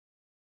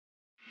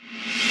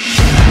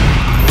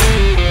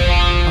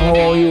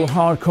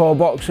hardcore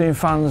boxing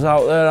fans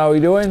out there, how are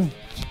you doing?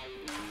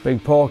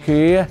 Big Porky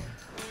here,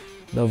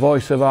 the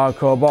voice of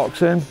hardcore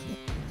boxing,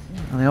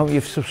 and I hope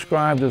you've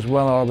subscribed as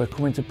well, or I'll be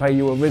coming to pay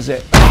you a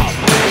visit.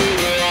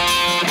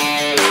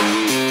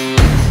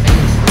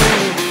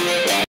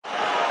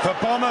 The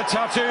bomber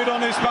tattooed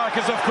on his back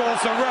is of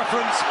course a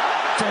reference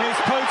to his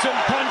potent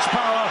punch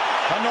power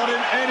and not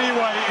in any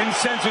way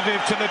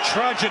insensitive to the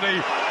tragedy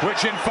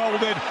which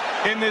unfolded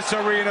in this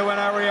arena when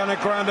Ariana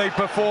Grande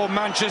performed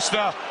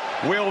Manchester.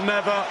 We'll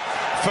never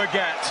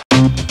forget.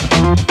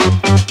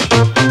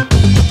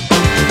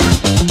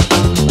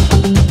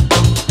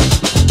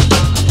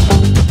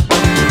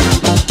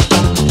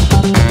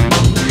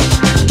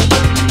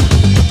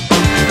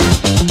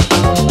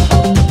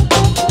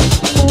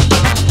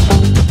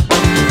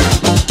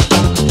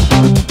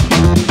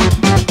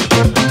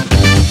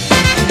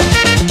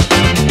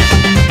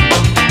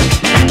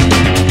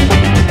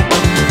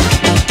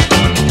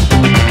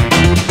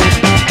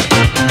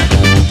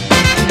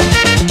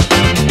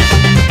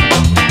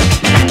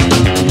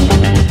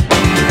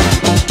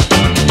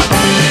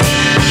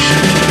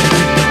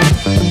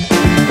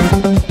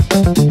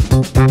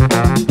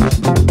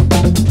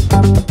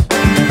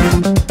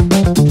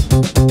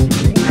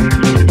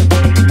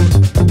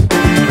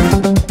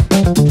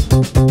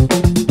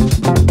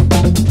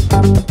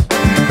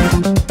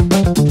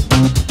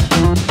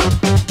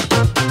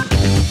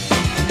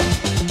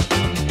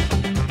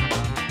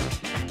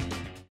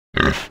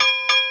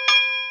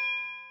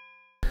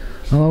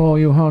 Hello all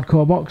you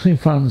hardcore boxing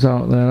fans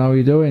out there, how are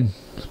you doing?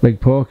 It's Big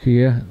Porky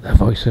here, the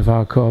voice of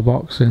hardcore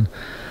boxing,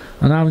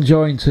 and I'm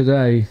joined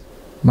today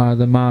by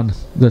the man,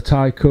 the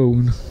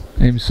tycoon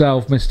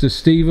himself, Mr.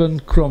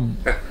 Steve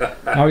Crump.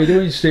 How are you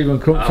doing,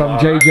 Steve Crump, from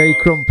JJ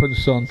Crump and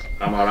Son?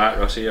 I'm alright,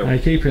 Ross, are you? Are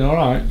you keeping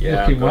alright?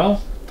 Yeah, looking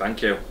well?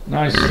 Thank you.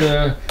 Nice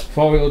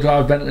four-wheel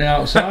drive Bentley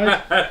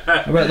outside.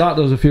 I bet that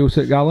does a few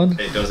to gallon.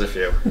 It does a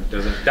few.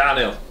 Doesn't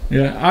downhill.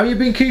 Yeah. How you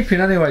been keeping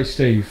anyway,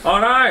 Steve?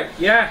 Alright,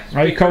 yeah.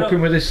 How are you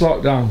coping with this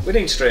lockdown? We're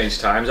in strange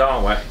times,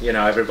 aren't we? You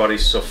know,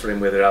 everybody's suffering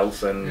with their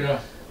health and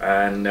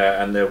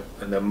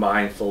the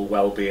mindful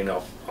well-being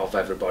of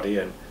everybody,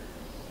 and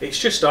it's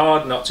just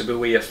hard not to be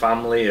with your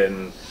family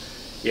and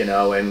you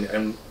know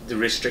and the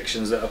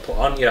restrictions that are put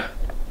on you,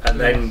 and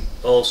then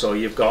also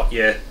you've got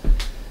your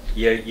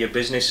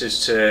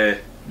businesses to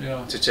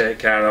take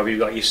care of. You've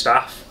got your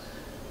staff,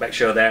 make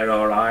sure they're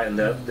all right and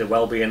the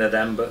well-being of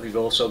them, but you've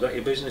also got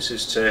your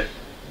businesses to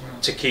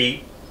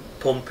keep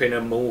pumping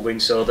and moving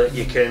so that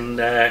you can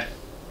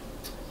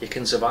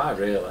survive,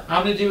 really.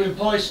 How many do you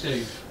employ,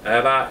 Steve?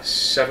 About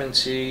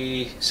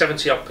 70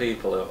 odd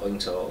people in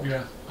total.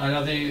 Yeah. And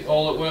are they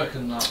all at work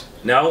and that?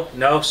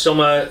 No,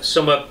 some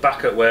are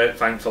back at work,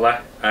 thankfully.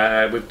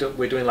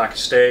 We're doing like a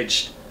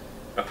staged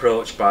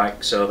approach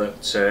back so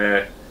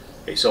that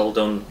it's all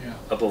done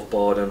above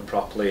board and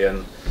properly,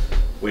 and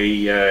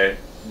we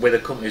with the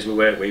companies we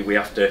work with, we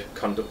have to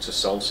conduct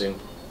ourselves in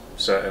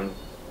certain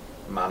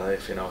manner,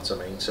 if you know what I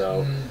mean.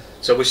 So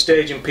we're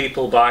staging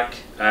people back,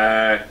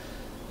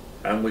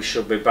 and we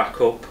should be back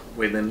up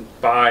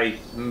by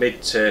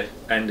mid to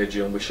end of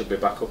June. We should be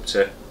back up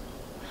to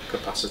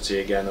capacity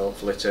again,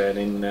 hopefully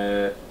turning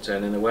the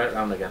weight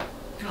around again.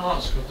 Oh,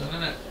 that's good then,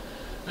 isn't it?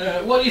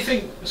 What do you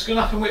think is going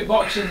to happen with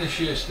boxing this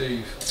year,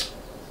 Steve?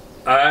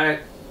 I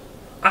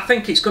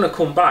think it's going to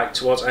come back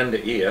towards end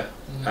of year.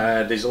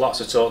 There's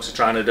lots of talks of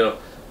trying to do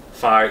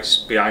fights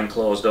behind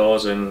closed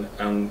doors, and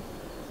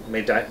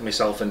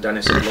myself and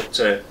Dennis have looked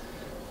at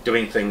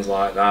doing things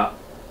like that.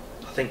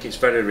 I think it's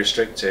very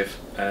restrictive,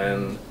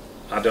 and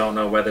I don't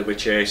know whether we're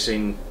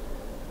chasing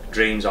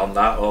dreams on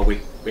that, or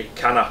it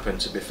can happen,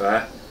 to be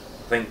fair.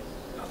 I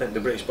think the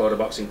British Board of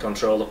Boxing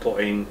Control are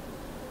putting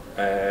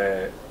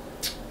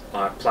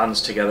like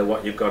plans together,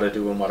 what you've got to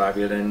do and what have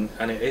you, and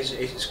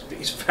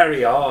it's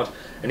very hard,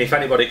 and if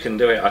anybody can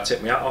do it, I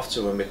tip my hat off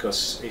to them,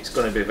 because it's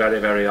going to be very,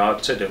 very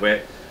hard to do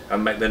it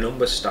and make the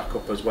numbers stack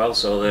up as well,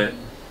 so that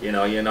you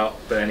know you're not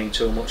burning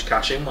too much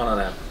cash in one of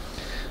them.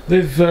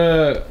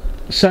 They've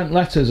sent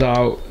letters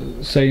out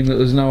saying that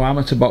there's no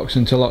amateur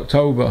boxing until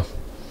October.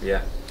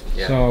 Yeah.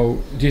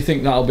 So do you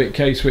think that'll be the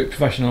case with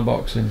professional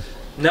boxing?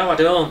 No, I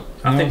don't.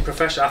 I think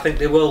professional. I think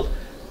they will.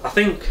 I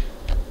think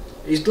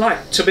it's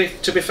like, to be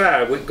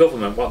fair with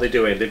government, what they're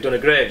doing, they've done a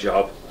great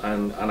job,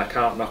 and I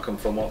can't knock them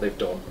from what they've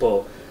done,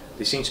 but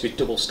there seems to be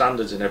double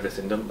standards in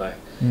everything, don't they?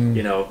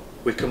 You know,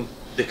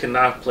 they can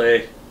now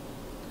play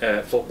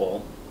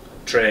football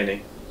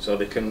training, so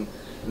they can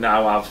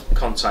now have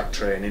contact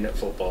training at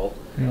football,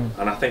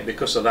 and I think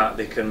because of that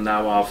they can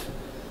now have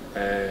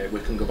we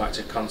can go back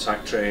to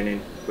contact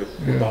training with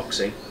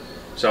boxing.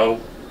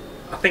 So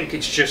I think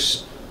it's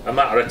just a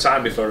matter of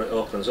time before it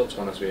opens up, to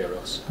be honest with you,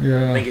 Ross.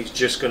 I think it's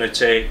just going to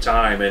take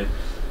time, and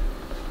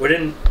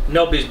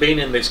nobody's been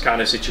in this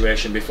kind of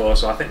situation before,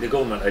 so I think the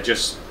government are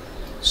just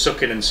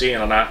sucking and seeing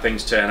on how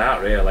things turn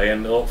out, really,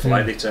 and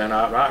hopefully they turn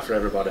out right for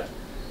everybody,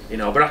 you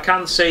know. But I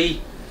can see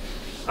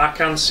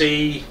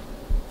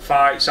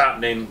fights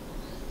happening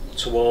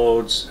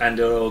towards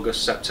end of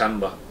August,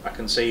 September. I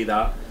can see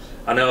that,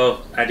 I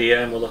know Eddie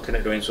were looking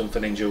at doing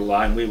something in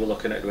July, and we were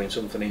looking at doing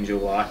something in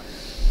July.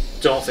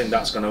 Don't think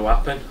that's going to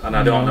happen, and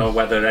I don't know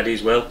whether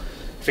Eddie's will.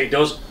 If it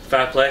does,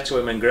 fair play to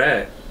him and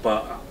great,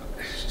 but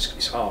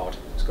it's hard.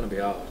 It's going to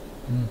be hard.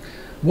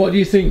 What do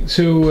you think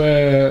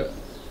to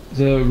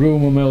the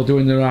rumour mill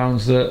doing the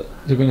rounds that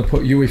they're going to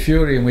put Huey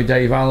Fury in with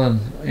Dave Allen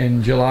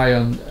in July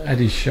on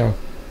Eddie's show?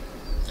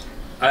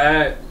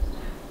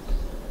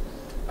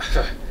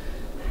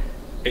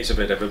 It's a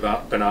bit of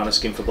a banana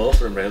skin for both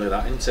of them, really,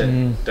 that, isn't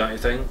it? Don't you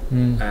think?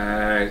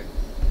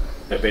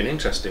 It'd be an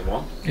interesting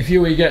one. If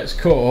Huey gets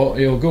caught,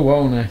 he'll go,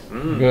 won't he?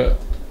 But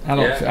I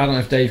don't know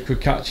if Dave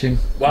could catch him.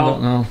 Well, I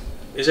don't know.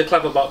 He's a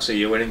clever boxer,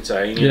 you were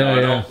into. You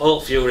know,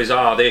 all Furies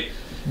are. They're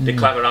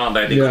clever, aren't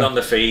they? They're good on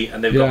the feet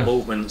and they've got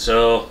movement.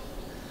 So,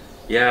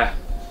 yeah,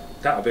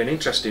 that'll be an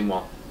interesting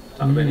one.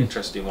 That'll be an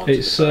interesting one.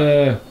 It's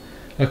a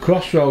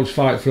crossroads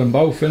fight for them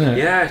both, isn't it?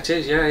 Yeah, it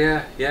is.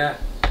 Yeah.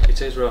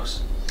 It is,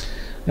 Ross.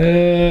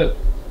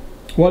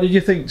 What did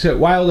you think to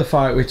Wilder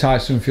fight with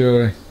Tyson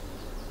Fury?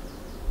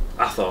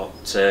 I thought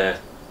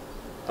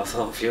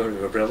Fury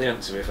were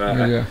brilliant, to be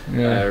fair.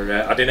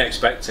 I didn't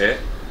expect it.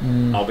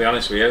 I'll be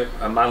honest with you.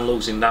 A man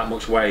losing that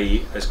much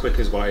weight as quick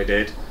as what he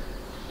did,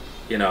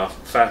 you know,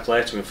 fair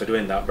play to him for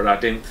doing that. But I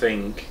didn't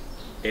think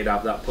he'd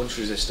have that punch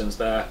resistance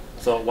there. I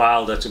thought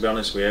Wilder, to be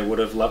honest with you, would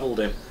have levelled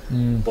him.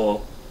 But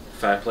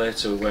fair play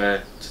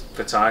to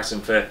for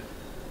Tyson for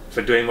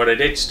doing what he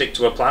did, stick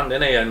to a plan,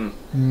 didn't he? And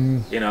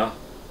you know,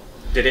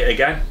 did it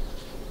again.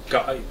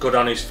 Got good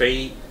on his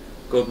feet,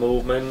 good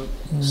movement,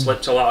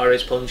 slipped a lot of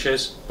his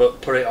punches,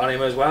 but put it on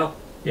him as well.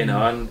 You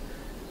know, and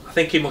I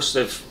think he must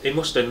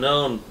have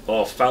known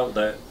or felt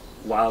that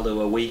Wilder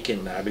were weak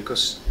in there,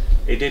 because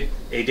he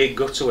did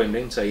go to him,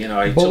 didn't he? You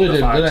know, he took the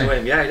fight to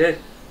him. Yeah, he did.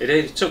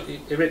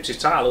 He ripped his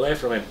title away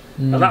from him,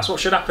 and that's what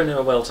should happen in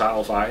a world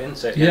title fight,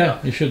 isn't it?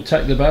 Yeah, he should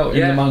take the belt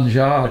in the man's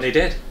yard. And he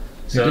did.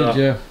 So,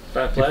 yeah.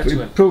 Fair play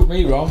to him. Proved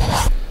me wrong.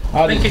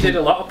 I think he did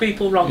a lot of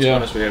people wrong, to be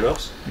honest with you,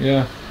 Ross.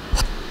 Yeah,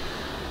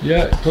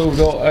 it proved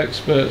all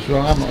experts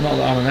wrong. Not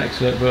that I'm an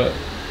expert, but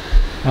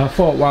I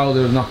thought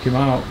Wilder would knock him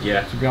out.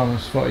 Yeah. To be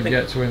honest, thought he'd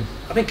get to him.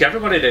 I think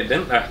everybody did,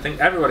 didn't they? I think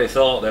everybody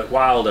thought that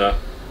Wilder,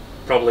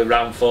 probably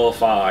round 4 or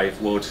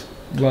 5, would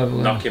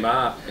knock him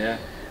out. Yeah.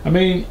 I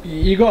mean,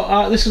 you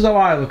got. This is how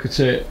I look at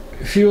it.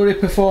 Fury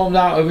performed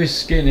out of his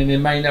skin, and he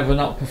may never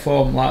not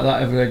perform like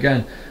that ever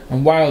again.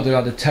 And Wilder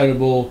had a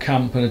terrible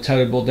camp and a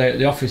terrible day at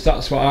the office.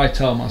 That's what I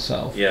tell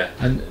myself. Yeah.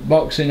 And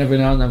boxing every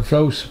now and then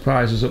throws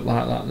surprises up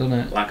like that, doesn't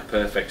it? Like a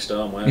perfect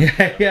storm, well.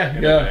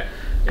 Yeah.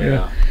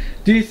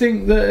 Do you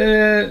think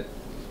that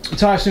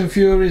Tyson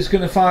Fury is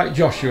going to fight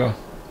Joshua?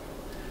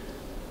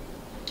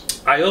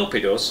 I hope he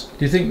does.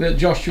 Do you think that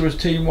Joshua's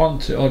team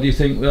want it, or do you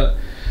think that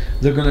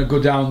they're going to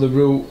go down the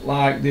route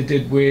like they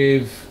did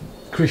with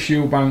Chris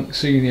Eubank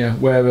Senior,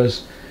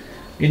 whereas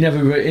he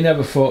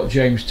never fought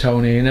James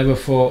Toney, he never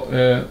fought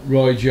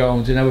Roy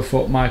Jones, he never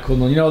fought Michael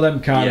Nunn, you know, them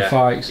kind of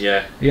fights.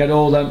 Yeah. He had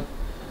all them.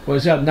 Well,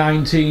 he had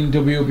 19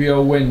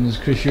 WBO wins,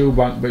 Chris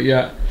Eubank, but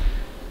yet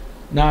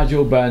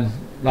Nigel Benn,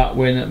 that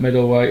win at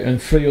middleweight,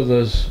 and 3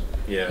 others.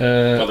 Yeah.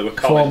 Well, they were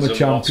Collins former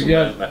champion.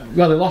 Yeah.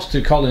 Well, they lost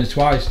to Collins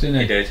twice, didn't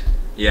he? He did.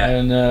 Yeah.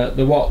 And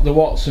the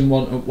Watson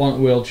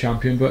won world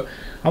champion, but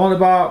I'm on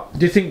about.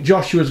 Do you think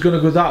Joshua's going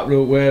to go that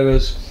route,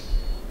 whereas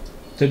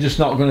they're just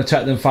not going to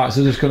take them fights?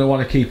 They're just going to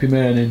want to keep him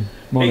earning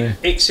money.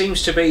 It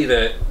seems to be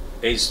that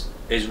his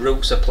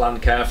routes are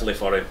planned carefully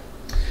for him.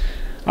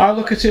 I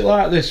look at it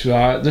like this,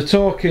 right? They're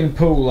talking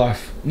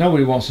Pulev.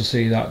 Nobody wants to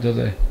see that, do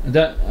they?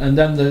 And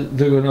then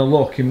they're going to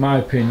look, in my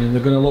opinion,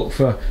 they're going to look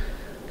for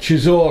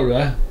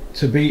Chisora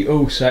to beat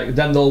Usyk.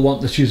 Then they'll want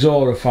the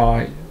Chisora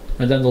fight,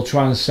 and then they'll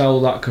try and sell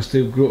that because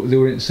they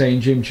were saying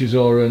Jim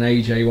Chisora and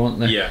AJ, weren't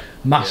they? Yeah.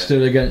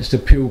 Master against a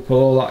pupil,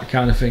 all that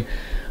kind of thing.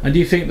 And do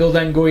you think they'll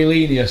then go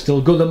Elenius? They'll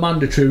go the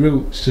mandatory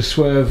routes to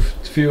swerve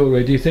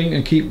Fury, do you think,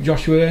 and keep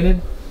Joshua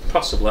earning?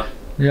 Possibly.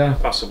 Yeah.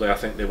 Possibly, I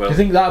think they will. Do you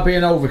think that'd be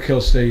an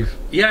overkill, Steve?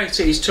 Yeah,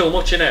 it's too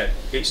much, isn't it?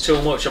 It's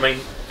too much. I mean,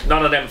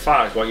 none of them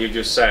fights, what you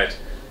just said.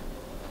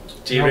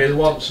 Do you really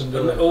want some,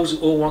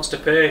 who wants to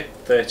pay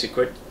 30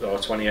 quid or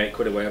 28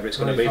 quid or whatever it's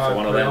going to be for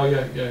one of them? Oh,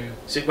 yeah.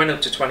 So it went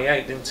up to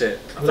 28, didn't it?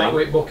 That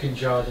way booking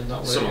charge and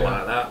that way. Something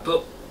like that.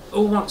 But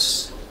who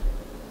wants...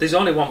 There's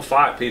only one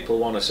fight people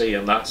want to see,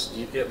 and that's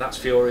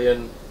Fury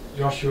and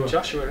Joshua,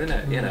 isn't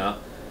it? You know,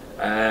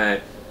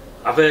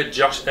 I've heard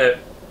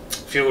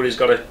Fury's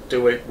got to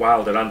do it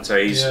Wilder, hasn't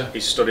he?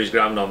 He's stood his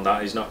ground on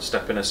that. He's not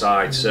stepping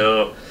aside.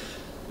 So,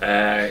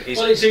 well,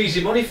 it's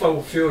easy money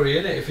for Fury,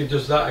 isn't it? If he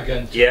does that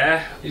again.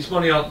 Yeah, it's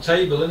money on the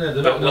table, isn't it?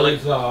 They're not going to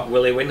leave that.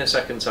 Will he win the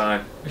second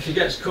time? If he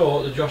gets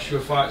caught, the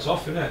Joshua fight's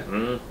off, isn't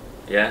it?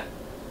 Yeah.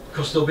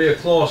 Because there'll be a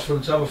clause for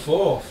him to have a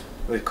 4th.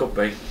 Well, it could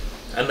be.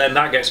 And then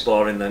that gets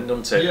boring then,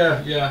 doesn't it?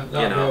 Yeah,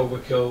 that'd be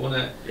overkill,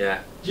 wouldn't it?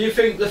 Yeah. Do you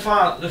think the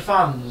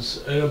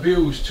fans are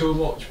abused too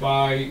much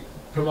by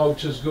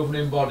promoters,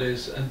 governing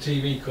bodies and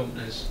TV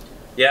companies?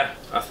 Yeah,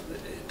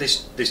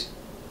 there's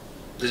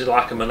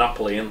like a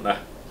monopoly, isn't there?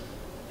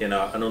 You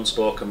know, an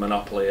unspoken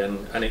monopoly,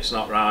 and it's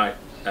not right.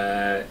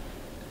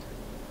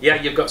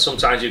 Yeah,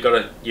 sometimes you've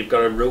got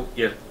to route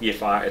your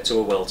fighter to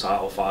a world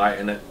title fight,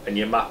 and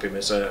you map him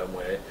a certain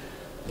way.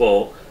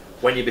 But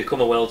when you become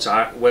a world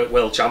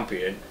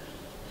champion,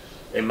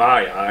 in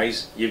my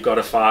eyes, you've got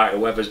to fight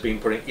whoever's been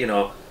putting,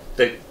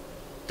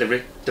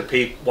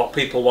 what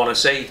people want to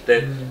see,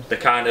 the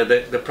kind of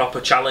the proper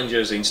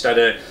challengers, instead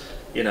of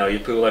your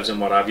Pulevs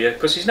and what have you,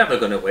 because he's never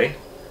going to win,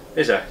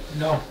 is he?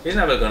 No, he's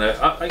never going to.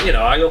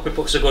 I hope he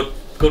puts a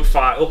good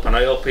fight up, and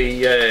I hope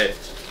he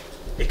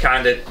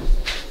kind of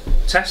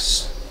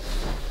tests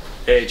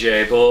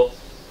AJ, but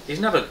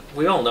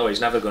we all know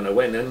he's never going to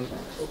win, and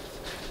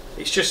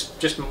it's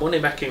just money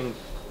making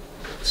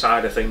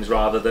side of things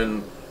rather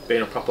than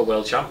being a proper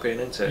world champion,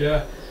 isn't it?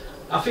 Yeah,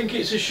 I think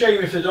it's a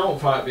shame if they don't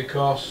fight,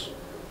 because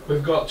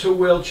we've got 2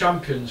 world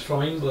champions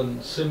from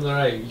England similar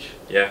age.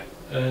 Yeah,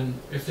 and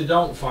if they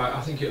don't fight,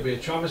 I think it'll be a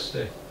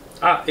travesty.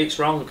 It's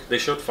wrong. They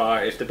should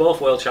fight. If they're both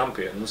world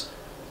champions,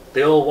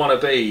 they all want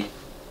to be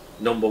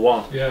number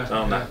 1,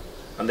 don't they?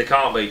 And they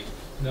can't be.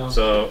 No.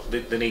 So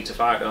they need to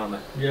fight, don't they?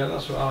 Yeah,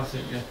 that's what I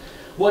think. Yeah.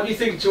 What do you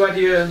think to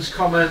Eddie Hearn's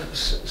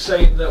comments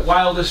saying that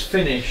Wilder's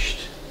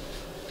finished,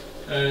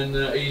 and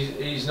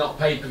he's not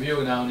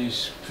pay-per-view now, and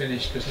he's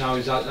finished because now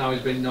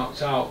he's been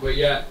knocked out, but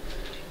yet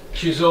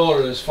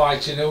Chisora's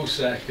fighting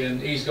Usyk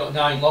and he's got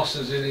 9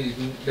 losses and he's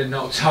been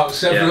knocked out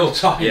several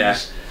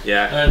times.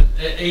 Yeah. And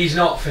he's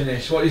not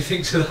finished. What do you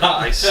think to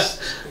that?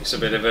 It's a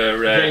bit of a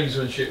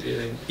gamesmanship, do you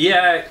think?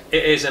 Yeah,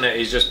 it is, isn't it?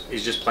 He's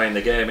just playing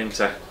the game,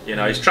 isn't he?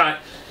 He's trying.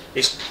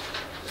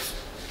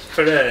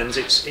 For Hearns,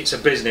 it's a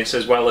business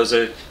as well as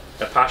a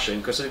passion,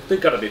 because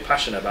they've got to be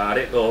passionate about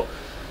it, but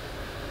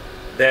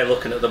they're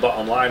looking at the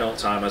bottom line all the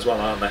time as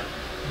well, aren't they?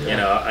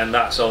 Yeah. And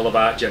that's all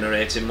about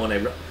generating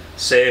money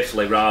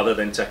safely rather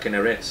than taking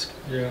a risk.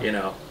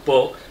 Yeah.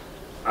 But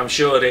I'm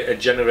sure it'd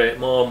generate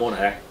more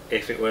money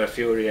if it were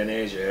Fury and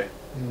AJ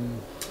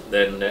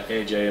than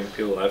AJ and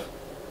Pulev.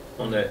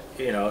 And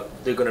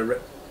they're going to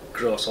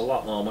gross a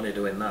lot more money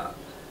doing that.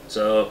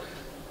 So,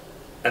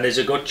 and there's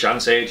a good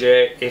chance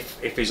AJ,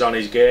 if he's on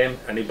his game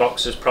and he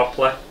boxes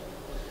properly,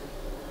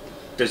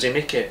 does he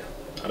nick it?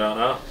 I don't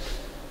know.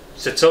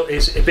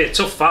 It'd be a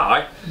tough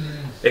fight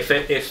if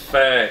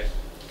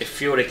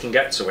Fury can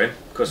get to him,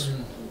 because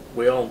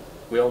we all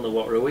know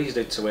what Ruiz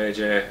did to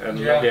AJ, and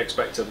nobody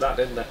expected that,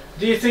 didn't they?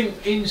 Do you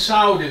think in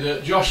Saudi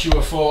that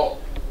Joshua fought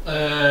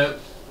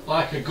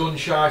like a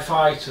gun-shy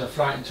fighter,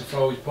 frightened to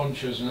throw his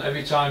punches, and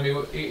every time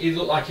he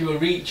looked like he was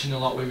reaching a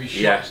lot with his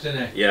shots,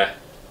 didn't he? Yeah.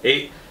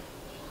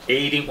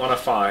 He didn't want to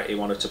fight, he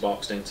wanted to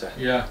box, didn't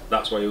he? Yeah.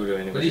 That's what he was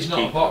doing. But he's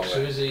not a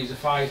boxer, is he? He's a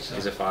fighter.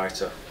 He's a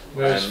fighter.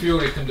 Whereas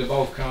Fury can do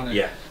both, can't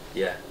he?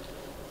 Yeah.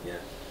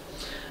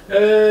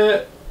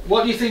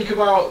 What do you think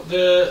about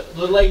the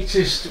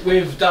latest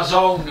with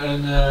DAZN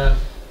and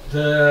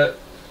the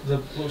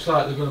looks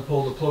like they're going to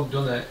pull the plug,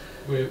 doesn't it?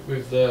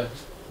 With the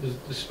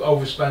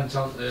overspent,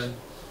 aren't they?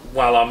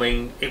 Well, I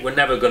mean, it were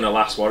never going to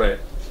last, was it?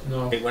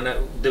 No. It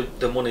were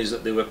the monies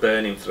that they were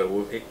burning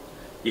through.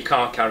 You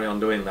can't carry on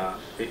doing that.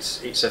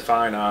 It's a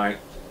finite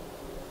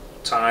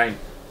time,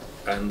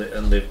 and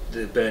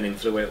they're burning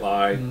through it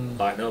like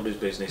nobody's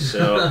business.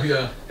 So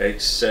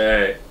it's.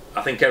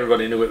 I think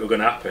everybody knew it was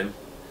going to happen.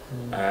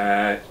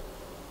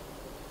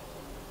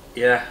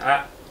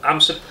 I'm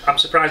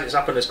surprised it's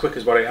happened as quick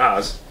as what it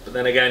has. But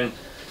then again,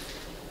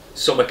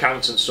 some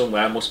accountant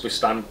somewhere must be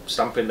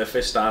stamping their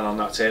fist down on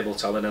that table,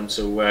 telling them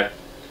to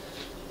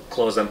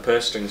close them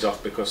purse strings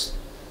off because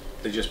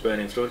they're just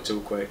burning through it too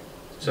quick.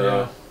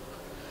 So,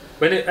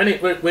 we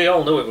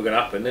all knew it was going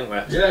to happen, didn't we?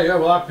 Yeah.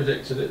 Well, I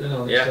predicted it, didn't I,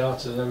 when it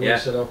started, and everyone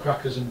said, "Oh,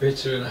 Cracker's and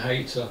bitter and a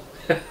hater."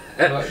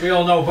 Like, we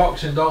all know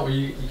boxing, don't we?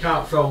 You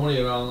can't throw money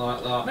around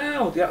like that.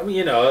 No, at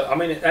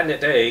the end of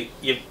the day,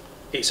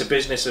 it's a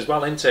business as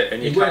well, isn't it?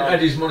 And you weren't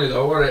Eddie's money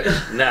though, were it?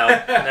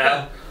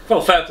 No.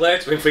 Well, fair play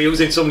to him for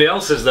using somebody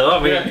else's though.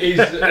 I mean, he's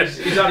had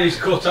his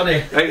cut, hasn't he?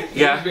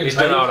 He's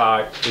done all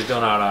right. He's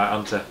done all right,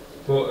 hasn't he?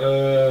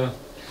 But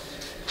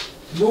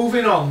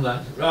moving on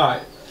then,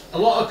 right. A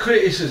lot of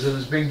criticism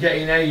has been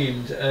getting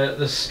aimed at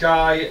the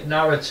Sky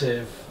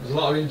narrative. There's a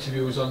lot of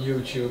interviews on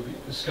YouTube.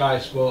 Sky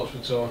Sports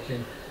were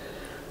talking.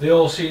 They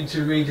all seem to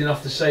be reading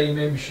off the same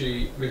hymn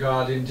sheet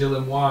regarding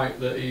Dillian Whyte,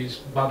 that he's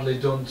badly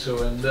done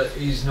to, and that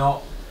he's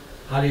not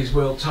had his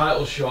world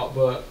title shot,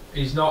 but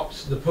he's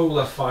knocked the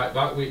Pulev fight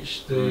back,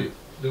 which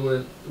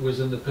was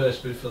in the purse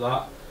bid for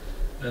that,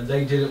 and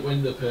they didn't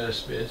win the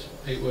purse bid.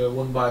 It were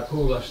won by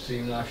Pulev's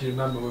team. Now, if you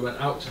remember, we went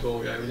out to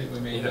Bulgaria, didn't we,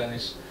 me and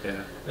Dennis?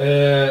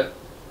 Yeah.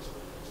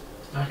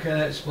 I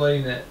can't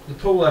explain it. The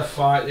Pulev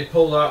fight, they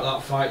pulled out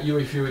that fight.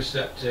 Hughie Fury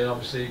stepped in.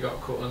 Obviously, he got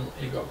cut and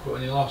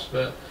he lost,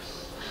 but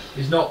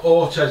he's knocked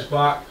Ortiz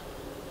back,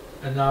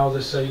 and now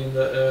they're saying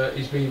that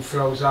he's been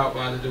froze out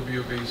by the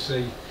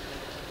WBC.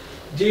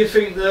 Do you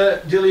think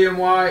that Dillian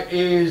Whyte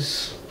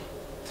is,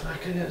 I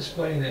can't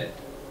explain it,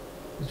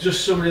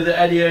 just somebody that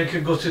Eddie Hearn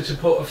could go to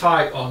put a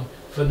fight on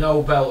for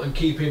no belt and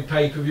keep him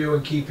pay-per-view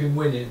and keep him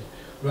winning,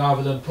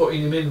 rather than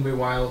putting him in with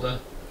Wilder?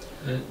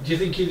 Do you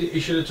think he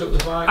should have took the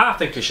fight? I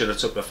think he should have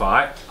took the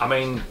fight. I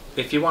mean,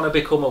 if you want to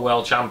become a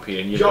world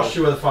champion,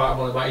 Joshua the fight I'm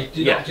on about.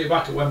 He knocked it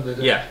back at Wembley,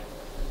 didn't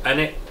he?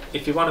 And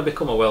if you want to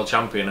become a world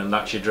champion and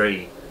that's your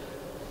dream,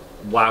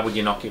 why would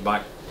you knock it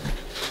back?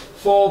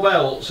 4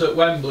 belts at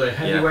Wembley,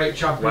 heavyweight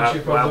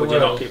championship why of the would world. You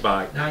knock it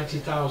back?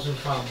 90,000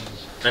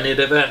 fans. And he'd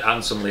have earned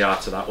handsomely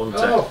after that, wouldn't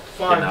he? Oh,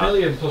 5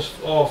 million plus,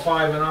 or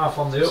 5.5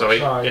 on the upside.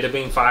 So he'd have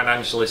been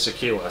financially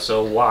secure,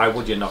 so why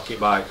would you knock it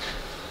back?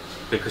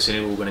 Because he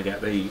knew we were going to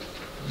get beat.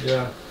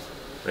 Yeah.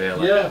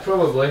 Really? Yeah,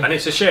 probably. And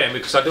it's a shame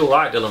because I do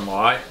like Dylan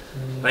White.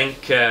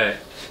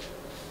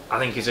 I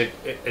think he's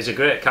a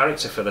great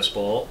character for the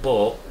sport,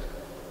 but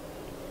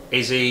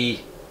is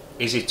he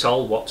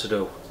told what to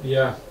do?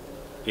 Yeah.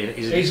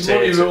 He's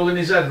money rolling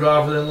his head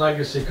rather than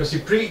legacy, because he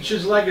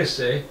preaches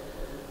legacy,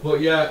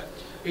 but yet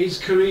his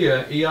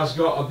career, he has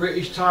got a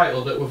British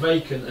title that were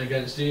vacant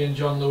against Ian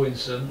John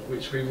Lewinson,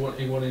 which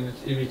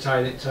he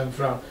retired in 10th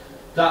round.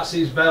 That's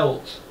his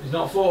belt. He's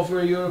not fought for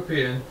a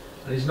European,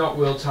 and he's not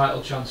world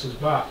title chances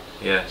back.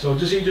 Yeah. So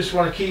does he just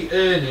want to keep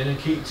earning and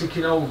keep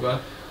ticking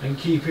over and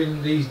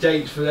keeping these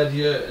dates for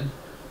Eddie Earton,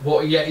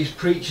 but yet he's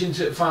preaching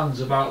to fans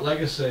about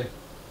legacy?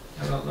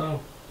 I don't know.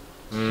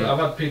 So I've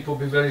had people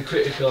be very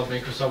critical of me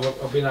because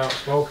I've been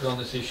outspoken on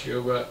this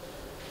issue, but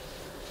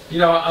you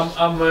know,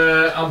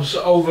 I'm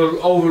so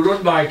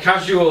overrun by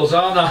casuals,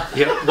 aren't I?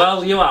 Yeah,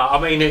 well, you are.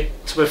 I mean,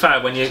 to be fair,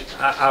 when you,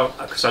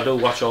 because I do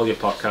watch all your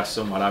podcasts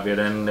and what have you,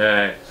 and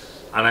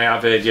I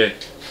have heard you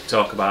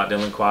talk about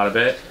Dylan quite a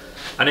bit,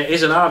 and it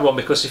is an hard one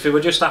because if he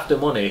were just after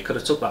money, he could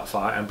have took that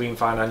fight and been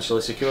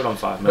financially secure on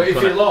 5 million.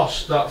 But if he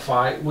lost that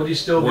fight, would he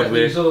still get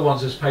these other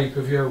ones as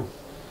pay-per-view?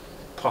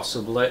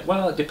 Possibly.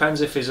 Well, it depends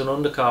if he's an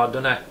undercard,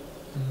 doesn't it?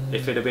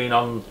 If he'd have been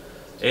on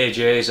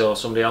AJ's or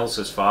somebody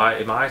else's fight,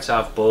 he might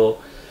have, but...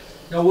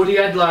 No, would he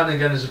headline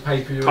again as a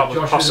pay-per-view?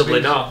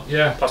 Possibly not.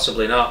 Yeah.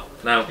 Possibly not.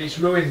 No. It's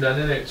ruined then,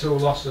 isn't it? 2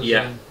 losses.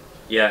 Yeah.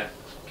 Yeah.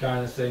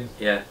 Kind of thing.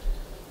 Yeah.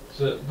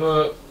 So,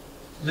 but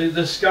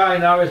the Sky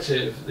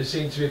narrative they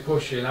seem to be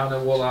pushing, Anna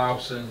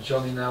Woolhouse and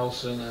Johnny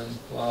Nelson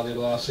and blah blah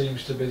blah,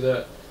 seems to be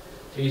that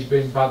he's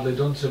been badly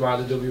done to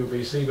by the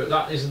WBC, but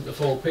that isn't the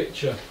full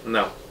picture.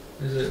 No.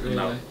 Is it really?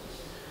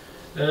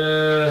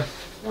 No.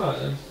 Right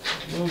then,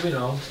 moving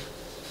on.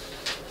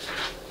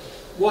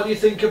 What do you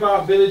think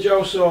about Billy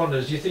Joe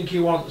Saunders? Do you think he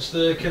wants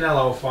the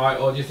Canelo fight,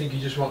 or do you think he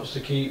just wants to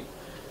keep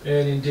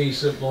earning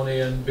decent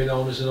money and be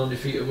known as an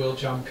undefeated world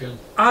champion?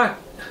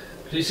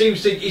 He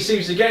seems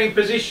to get in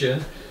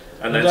position,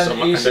 and then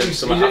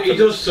he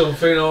does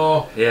something,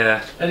 or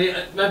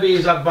and maybe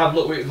he's had bad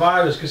luck with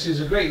virus because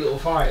he's a great little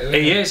fighter.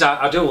 He is.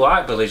 I do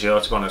like Billy Joe,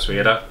 to be honest with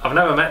you. I've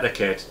never met the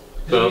kid.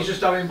 Think he's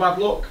just having bad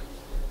luck?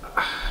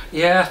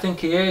 Yeah, I think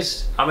he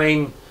is. I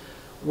mean,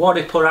 what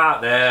he put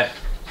out there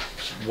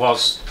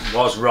was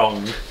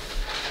wrong,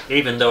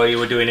 even though he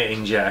were doing it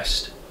in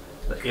jest.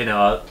 You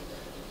know.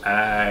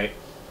 That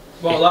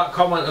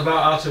comment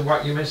about how to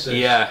whack your missus?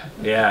 Yeah,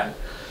 yeah.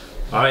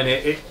 I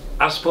mean,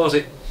 I suppose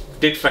it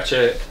did fetch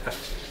a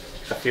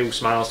few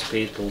smiles to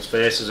people's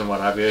faces and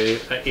what have you,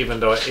 even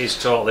though it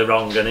is totally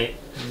wrong, and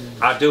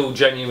I do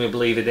genuinely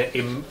believe it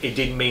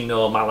didn't mean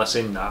no malice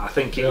in that. I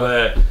think it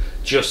were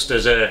just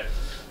as a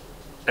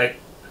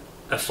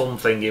fun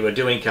thing he were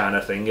doing, kind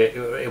of thing.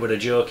 It was a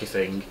jokey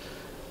thing,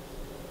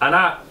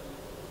 and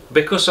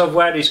because of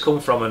where he's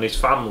come from and his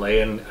family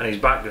and his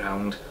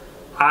background,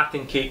 I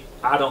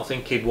don't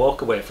think he'd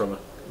walk away from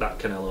that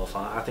Canelo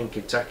fight. I think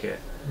he'd take it.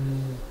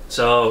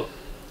 So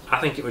I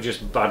think it was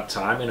just bad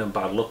timing and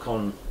bad luck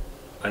on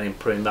him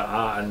putting that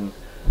out and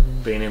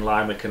being in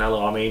line with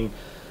Canelo. I mean,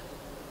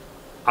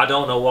 I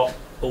don't know what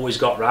always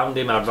got round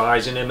him,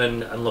 advising him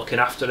and looking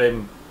after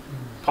him.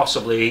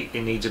 Possibly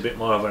he needs a bit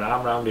more of an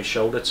arm round his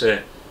shoulder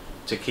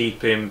to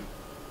keep him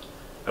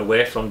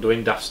away from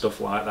doing daft stuff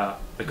like that,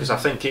 because I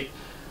think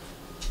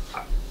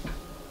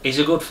he's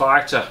a good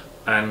fighter,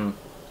 and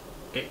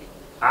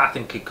I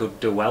think he could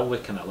do well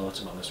with Canelo,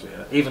 to be honest with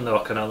you. Even though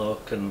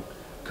Canelo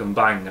can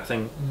bang, I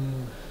think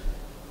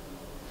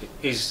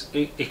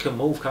he can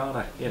move,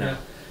 can't he? You know. Yeah.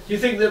 Do you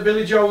think that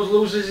Billy Joe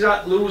loses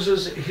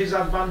his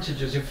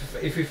advantages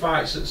if he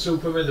fights at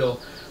super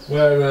middle?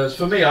 Whereas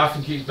for me, I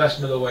think he's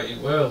best middleweight in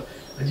the world.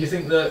 And do you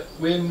think that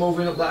with him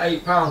moving up that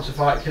 £8 to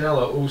fight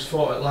Canelo, who's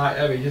fought at light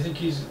heavy, do you think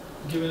he's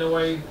giving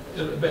away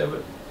a bit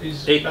of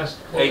his best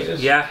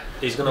qualities? Yeah,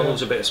 he's going to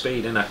lose a bit of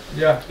speed, isn't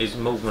he? Yeah. His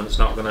movement's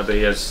not going to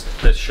be as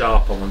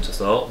sharp, I wouldn't have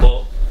thought,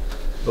 but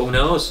who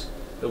knows?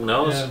 Who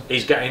knows? Yeah.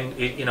 He's getting,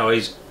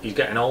 he's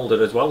getting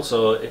older as well,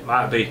 so it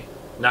might be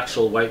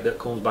natural weight that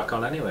comes back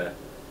on anyway.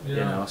 Yeah.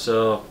 You know,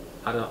 so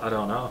I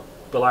don't know.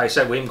 But like I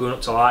said, with him going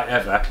up to light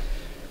heavy,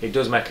 it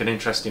does make an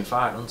interesting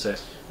fight, doesn't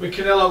it? With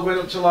Canelo going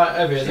up to light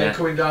heavy and then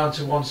coming down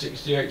to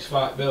 168 to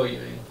fight Bill, you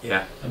mean?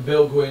 Yeah. And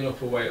Bill going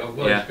up a weight,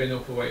 he's been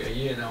up a weight a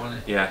year now,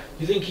 hasn't he? Yeah. Do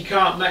you think he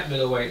can't make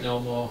middleweight no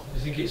more? Do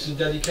you think it's a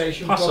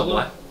dedication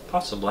problem?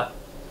 Possibly.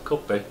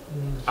 Could be.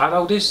 How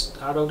old is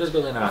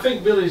Billy now? I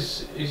think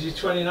Billy's, is he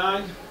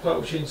 29?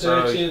 Approaching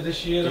 30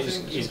 this year, I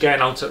think. He's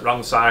getting on to the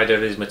wrong side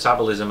of his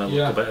metabolism a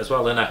little bit as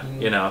well, isn't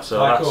he? You know, so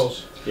like that's...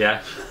 us.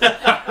 Yeah.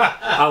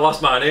 I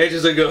lost mine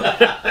ages ago.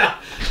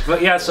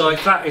 But yeah, so it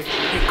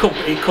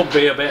could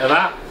be a bit of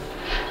that.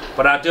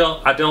 But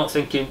I don't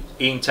think he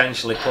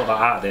intentionally put that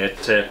out there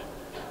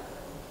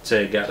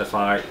to get the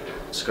fight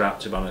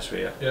scrapped, to be honest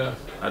with you. Yeah.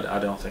 I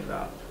don't think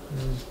that.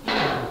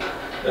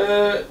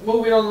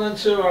 Moving on then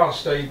to our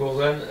stable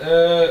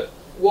then.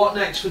 What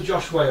next for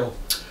Josh Whale?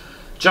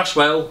 Josh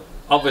Whale,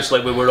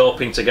 obviously we were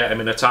hoping to get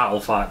him in a title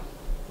fight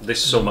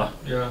this summer.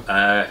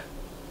 Yeah.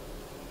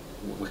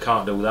 We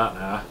can't do that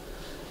now.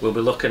 We'll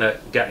be looking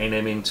at getting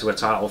him into a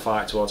title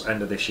fight towards the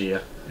end of this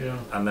year. Yeah.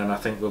 And then I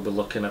think we'll be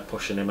looking at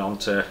pushing him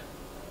onto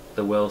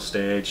the world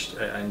stage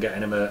and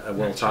getting him a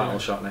world title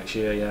shot next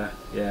year.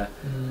 Yeah.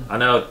 I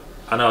know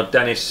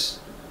Dennis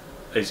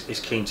is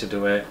keen to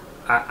do it.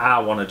 I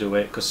want to do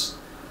it because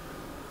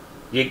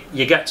you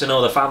get to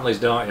know the families,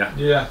 don't you?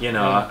 Yeah. You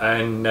know,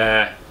 and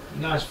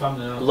nice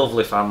family.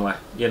 Lovely family.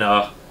 You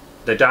know,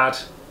 the dad,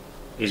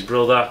 his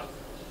brother,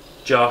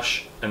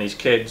 Josh, and his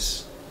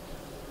kids.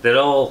 They're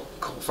all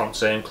cut from the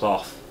same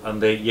cloth,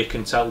 and you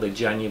can tell they're a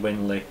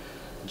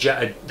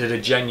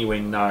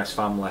genuine nice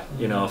family.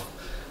 You know,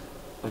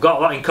 I've got a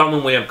lot in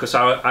common with him because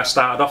I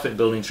started off in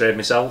building trade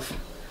myself.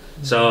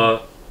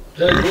 So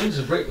David's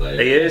a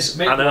bricklayer. He is.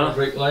 I know. A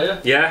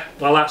bricklayer. Yeah.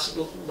 Well, that's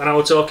when I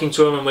was talking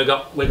to him, and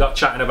we got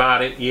chatting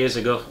about it years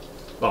ago.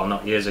 Well,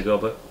 not years ago,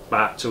 but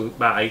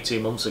about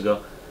 18 months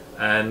ago.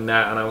 And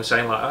I was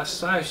saying, like,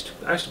 I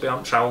used to be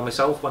on travel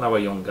myself when I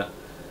was younger.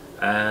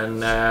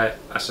 And I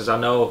says, I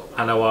know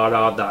how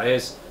hard that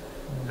is.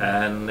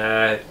 And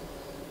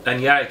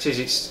yeah, it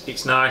is.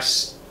 It's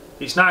nice.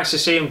 It's nice to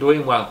see him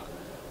doing well,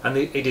 and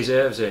he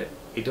deserves it.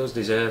 He does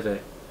deserve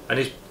it, and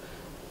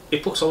he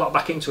puts a lot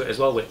back into it as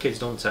well with kids,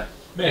 doesn't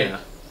he? Mick,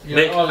 yeah.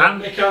 Nick,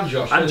 Nick and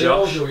Josh. And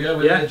Josh. With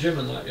the gym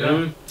and that.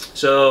 Yeah.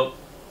 So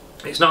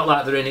it's not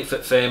like they're in it for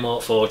fame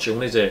or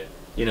fortune, is it?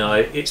 You know,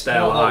 it's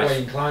their life. Not that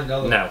way inclined,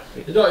 are they? No.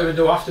 They don't even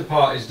do after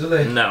parties, do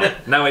they? No,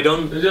 they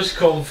don't. They just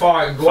come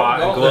fight and go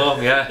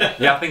home, yeah.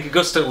 Yeah, I think it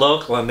goes to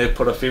local and they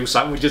put a few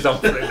sandwiches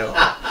on for it or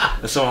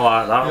something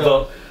like that. Yeah.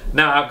 But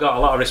no, I've got a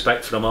lot of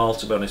respect for them all,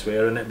 to be honest with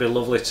you, and it'd be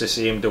lovely to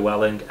see him do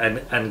well and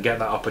get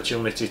that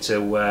opportunity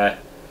to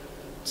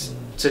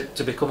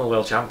become a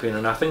world champion.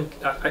 And I think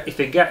if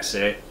he gets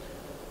it,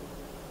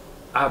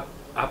 I'd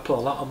put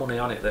a lot of money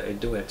on it that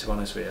he'd do it, to be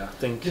honest with you.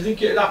 Do you think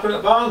it'd happen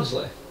at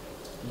Barnsley?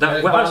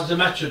 That's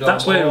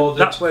where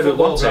we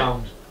want it.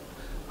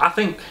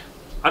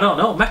 I don't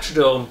know.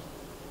 Metrodome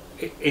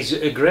is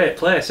a great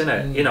place, isn't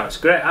it? You know, it's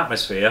a great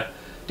atmosphere.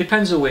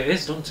 Depends who it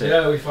is, doesn't it?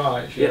 Yeah, we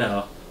fight. Sure. You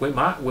know, we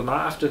might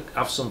have to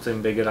have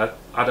something bigger.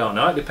 I don't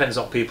know. It depends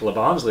on people of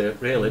Barnsley,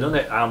 really, doesn't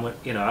it? How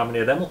many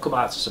of them will come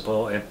out to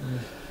support him.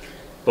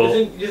 But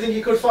you think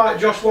you could fight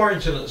Josh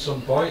Warrington at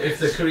some point if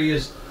the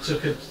careers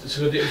took it?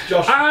 If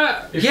Josh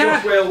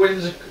Whale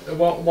wins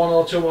one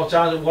or two more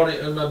times and won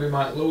it, and maybe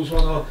might lose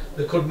one, or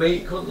they could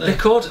meet, couldn't they? They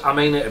could. I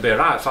mean, it'd be a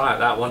right fight,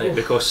 that, wouldn't it?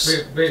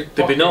 Because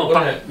there'd be no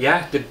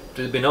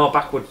there'd be no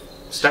backward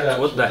steps,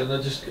 would there?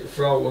 They'd just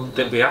throw, wouldn't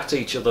they? They'd be at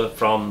each other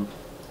from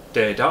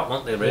day dot,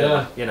 wouldn't they? Really,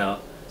 yeah. You know.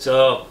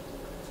 So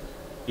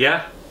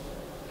yeah,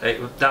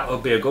 that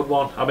would be a good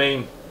one. I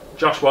mean,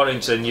 Josh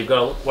Warrington, you've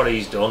got what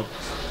he's done.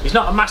 He's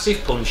not a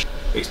massive punch.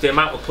 It's the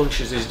amount of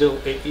punches he's do.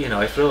 He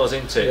throws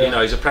into. Yeah. You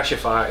know, he's a pressure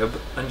fighter,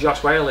 and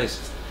Josh Whale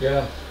is.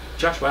 Yeah.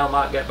 Josh Whale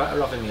might get better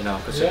of him, you know,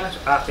 because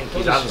I think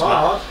his hands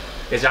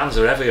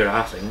are heavier.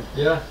 I think.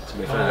 Yeah. To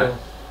be fair.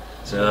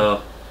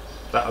 So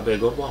that would be a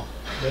good one.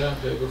 Yeah,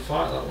 it'd be a good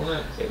fight, that, wouldn't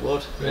it? It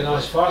would. Be a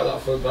nice fight,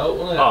 that, for a belt,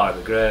 wouldn't it? Oh,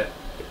 it'd be great.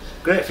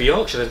 Great for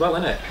Yorkshire as well,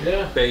 isn't it?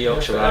 Yeah. Be a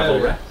Yorkshire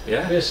rivalry.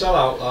 Yeah. Be a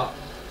sellout, that.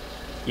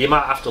 You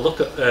might have to look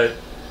at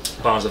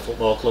Barnsley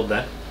Football Club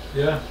then.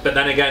 Yeah. But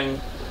then again,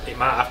 it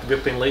might have to be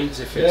up in Leeds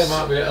if it's. Yeah, it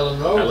might be at Ellen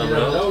Road. You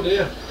never know, do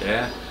you?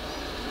 Yeah.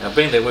 I've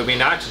been there with me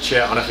United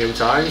shirt on a few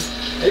times.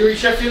 Are you a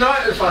Sheffield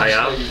United fan, I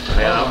am. Steve?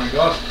 I am. Oh my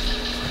God.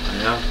 I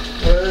am.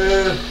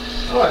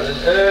 Alright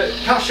then.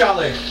 Cash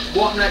Alley.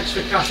 What next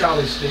for Cash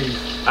Alley, Steve?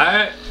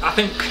 I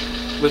think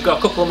we've got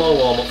a couple of more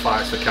warm-up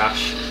fights for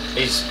Cash.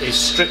 He's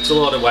stripped a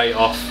lot of weight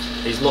off.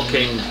 He's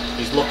looking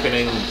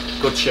in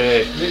good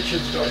shape.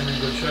 Richard's got him in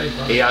good shape,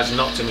 hasn't he? He has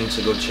knocked him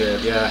into good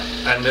shape, yeah.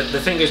 And the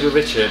thing is with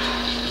Richard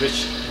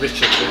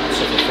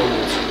sort of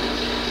fools.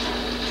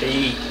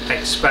 He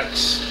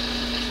expects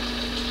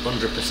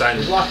 100%.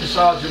 He's like a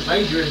sergeant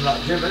major in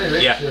that gym, isn't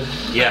he, Richard?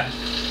 Yeah.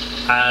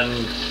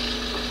 And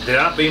there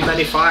haven't been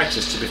many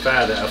fighters, to be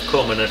fair, that have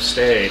come and have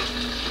stayed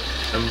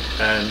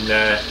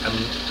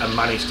and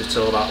managed to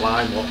toe that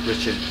line what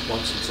Richard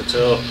wants him to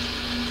toe.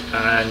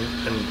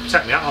 And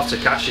take me out off to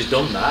Cash, he's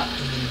done that.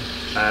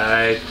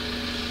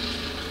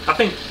 I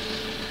think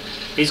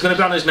he's going to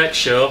be on his next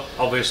show,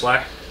 obviously,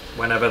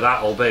 whenever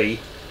that'll be,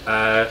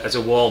 as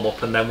a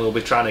warm-up, and then we'll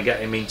be trying to get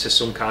him into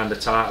some kind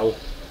of title,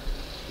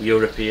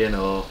 European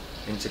or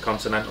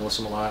Intercontinental or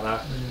something like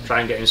that. Try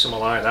and get him something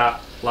like that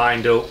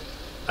lined up,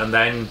 and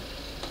then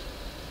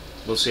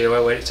we'll see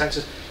where it takes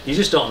us. You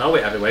just don't know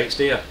it heavyweights,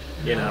 do you?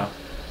 You know.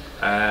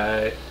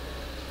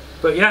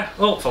 But yeah,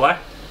 hopefully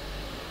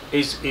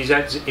his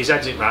head's in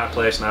the right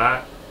place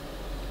now.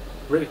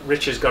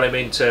 Richard's got him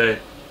into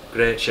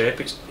great shape.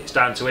 It's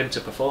down to him to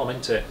perform,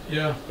 isn't it?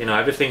 Yeah. You know,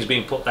 everything's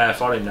been put there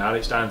for him now.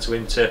 It's down to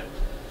him to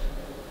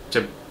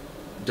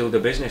do the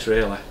business,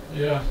 really.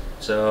 Yeah.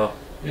 So.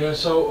 Yeah.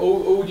 So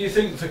who do you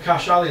think for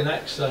Cash Ali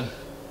next then?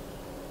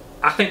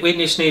 I think we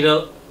just need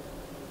another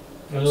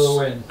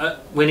win.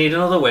 We need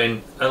another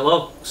win.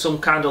 Some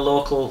kind of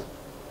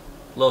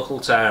local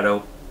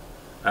tear-up.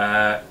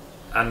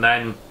 And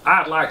then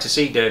I'd like to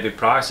see David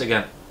Price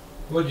again.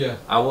 Would you?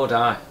 I would.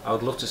 I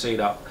would love to see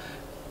that.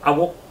 I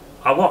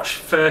watched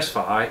first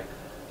fight,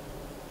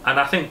 and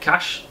I think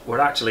Cash were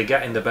actually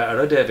getting the better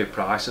of David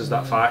Price as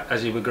that fight,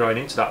 as he were growing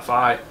into that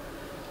fight.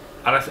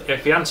 And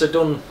if he hadn't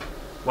done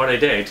what he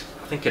did,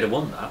 I think he'd have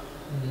won that.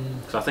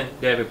 Because I think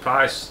David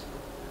Price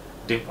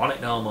didn't want it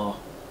no more.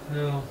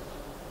 No.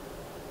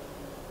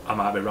 I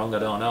might be wrong. I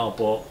don't know,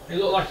 but he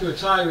looked like he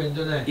was tiring,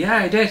 didn't he?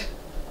 Yeah, he did.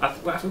 I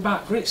think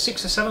about 6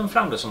 or 7th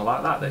round or something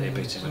like that he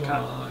beat him.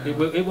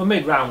 It was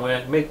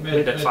mid-round,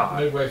 mid at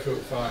fight. Midway through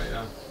the fight,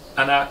 yeah.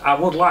 And I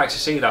would like to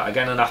see that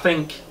again, and I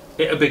think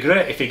it'd be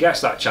great if he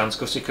gets that chance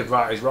because he could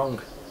right his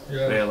wrong,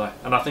 really.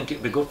 And I think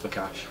it'd be good for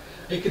Cash.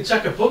 He could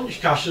take a punch,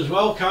 Cash, as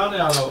well, can't he?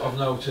 I've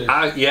noticed.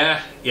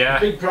 Yeah.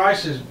 Big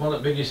Price is one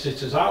of the biggest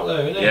hitters out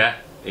there, isn't he? Yeah,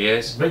 he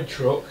is. Big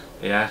truck.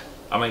 Yeah,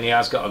 I mean he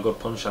has got a good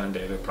punch on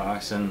David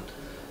Price, and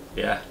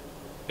yeah,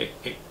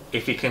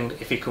 if he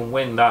can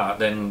win that,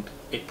 then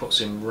it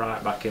puts him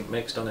right back in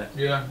mixed, doesn't it?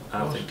 Yeah,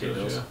 I think it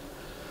does.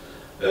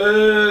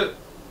 Yeah.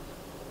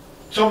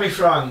 Tommy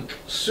Frank,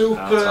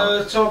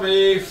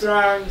 Tommy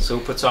Frank.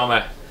 Super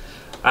Tommy.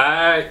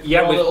 Yeah,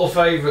 your little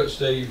favourite,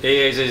 Steve.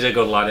 He's a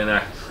good lad, isn't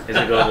he? He's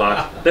a good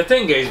lad. The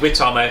thing is with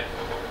Tommy,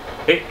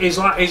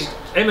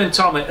 him and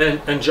Tommy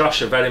and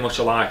Josh are very much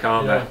alike,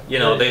 aren't they? You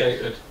know,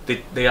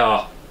 they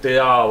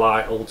are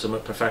like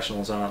ultimate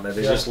professionals, aren't they?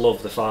 They just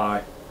love the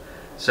fight.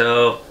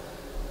 So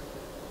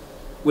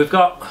we've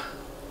got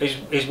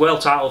his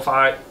world title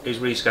fight is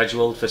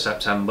rescheduled for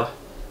September.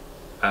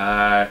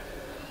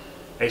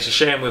 It's a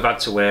shame we've had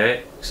to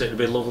wait, because it'd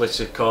be lovely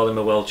to call him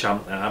a world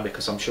champ now,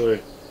 because I'm sure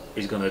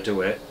he's going to do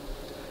it.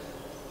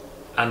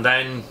 And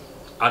then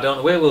I don't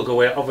know where we'll go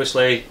with.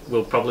 Obviously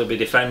we'll probably be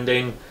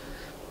defending,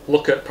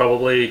 look at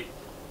probably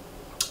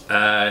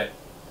trying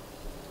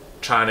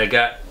to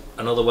get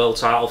another world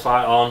title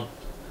fight on.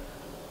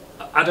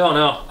 I don't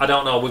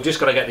know. We've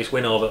just got to get this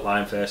win over the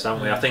line first,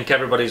 haven't we? I think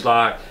everybody's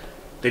like,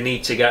 they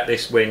need to get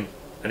this win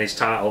and his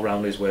title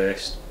round his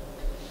waist,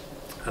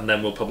 and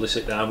then we'll probably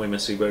sit down with him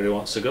and see where he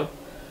wants to go.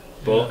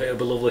 But it'll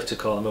be lovely to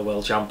call him a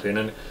world champion,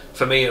 and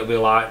for me it'll be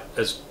like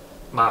as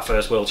my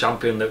first world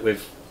champion that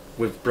we've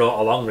brought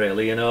along,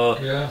 really, you know.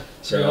 Yeah.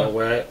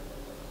 So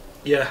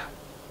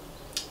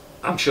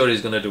I'm sure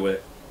he's going to do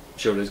it.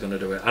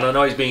 And I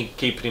know he's been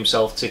keeping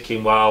himself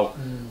ticking while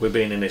we've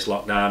been in this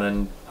lockdown,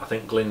 and I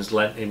think Glyn's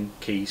lent him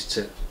keys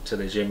to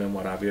the gym and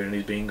what have you, and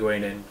he's been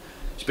going in.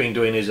 He's been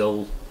doing his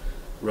old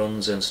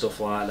runs and stuff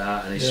like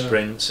that, and his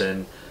sprints,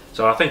 and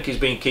so I think he's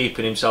been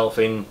keeping himself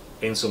in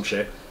some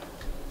shape.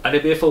 And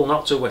he'd be a fool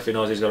not to if he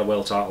knows he's got a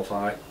world title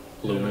fight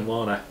looming,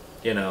 won't he?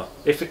 You know,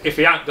 if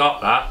he ain't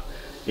got that,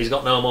 he's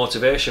got no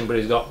motivation, but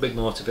he's got big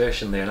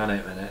motivation there,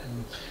 hasn't he,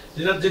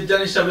 minute? Did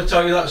Dennis ever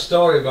tell you that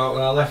story about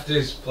when I left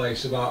his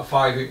place about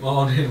 5 in the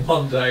morning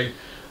one day,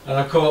 and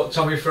I caught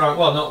Tommy Frank,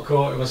 well, not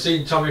caught him, I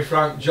seen Tommy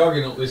Frank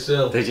jogging up this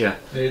hill. Did you?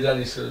 Yeah,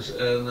 Dennis was,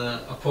 and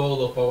I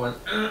pulled up, I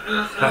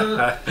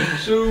went,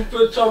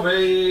 Super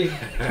Tommy,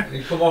 and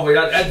he come off, he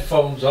had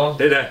headphones on.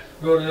 Did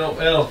he? Running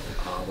uphill.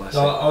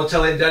 So I was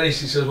telling Dennis,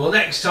 he says, well,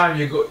 next time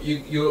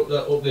you're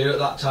up there at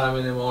that time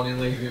in the morning,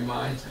 leave in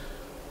mind,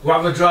 go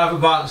have a drive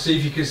about and see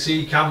if you can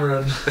see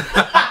Cameron.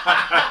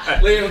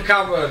 Liam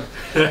Cameron.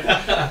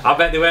 I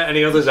bet there weren't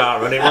any others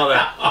out running, were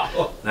there?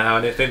 No,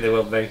 I don't think there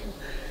will be.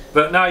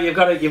 But no, you've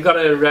got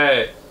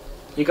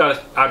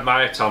to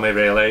admire Tommy,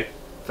 really,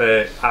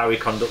 for how he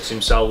conducts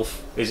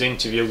himself. His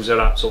interviews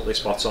are absolutely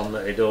spot on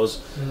that he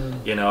does.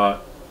 You know,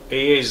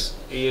 he is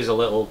a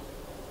little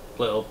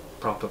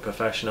proper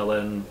professional,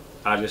 and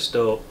I just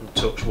hope and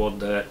touch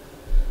wood that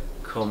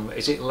come,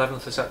 is it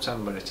 11th of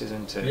September it is,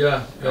 isn't it?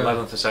 Yeah.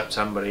 11th of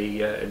September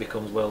he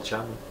becomes world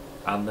champion,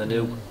 and the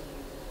new.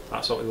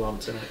 That's what we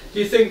want, isn't it? Do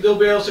you think they'll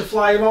be able to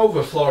fly him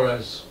over,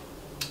 Flores?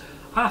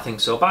 I think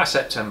so, by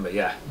September,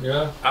 yeah.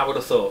 Yeah. I would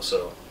have thought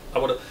so.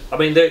 I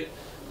mean, they're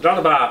on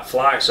about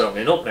flights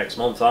opening up next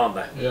month, aren't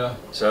they? Yeah.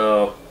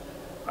 So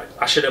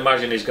I should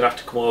imagine he's going to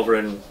have to come over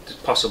and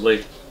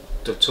possibly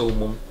do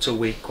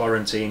 2-week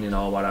quarantine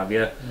or what have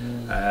you.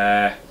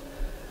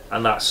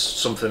 And that's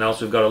something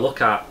else we've got to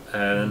look at,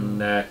 and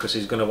because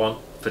he's going to want,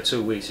 for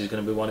 2 weeks, he's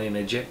going to be wanting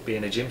be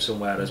in a gym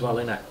somewhere as well,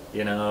 isn't he?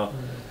 You know.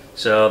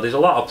 So there's a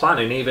lot of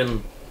planning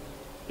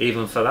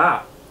even for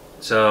that.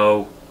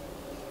 So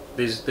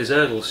there's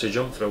hurdles to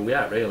jump through,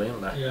 really,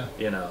 isn't there? Yeah.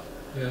 You know.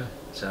 Yeah.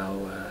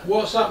 So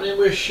what's happening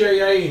with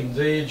Cheyenne,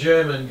 the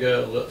German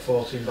girl that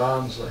fought in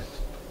Barnsley?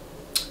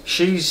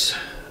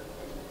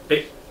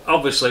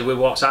 obviously with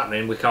what's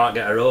happening, we can't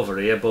get her over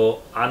here. But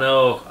I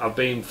know I've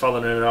been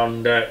following her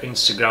on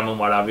Instagram and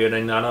what have you,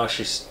 and I know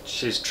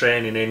she's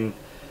training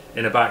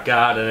in a back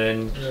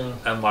garden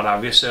and what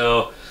have you.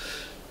 So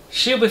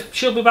she'll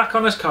be back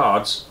on us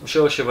cards. I'm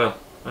sure she will.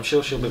 I'm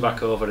sure she'll be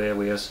back over here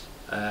with us.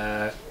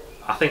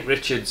 I think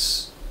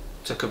Richard's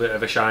took a bit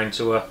of a shine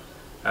to her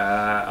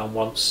and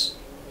wants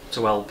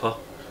to help her.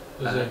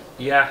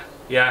 Yeah,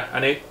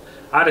 and I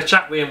had a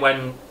chat with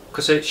him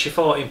because she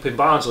fought in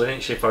Barnsley,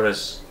 didn't she, for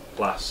us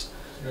last?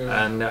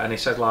 Yeah. And he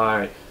said,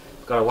 like,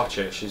 gotta watch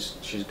her.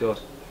 She's good.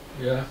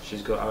 Yeah,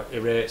 she's good. He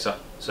rates her.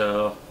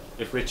 So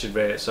if Richard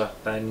rates her,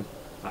 then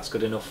that's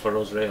good enough for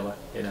us, really.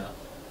 You know.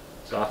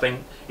 So I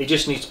think he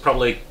just needs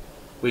to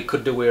we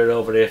could do her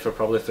over here for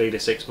probably 3 to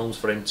 6 months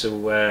for him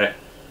to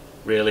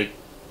really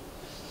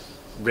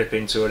rip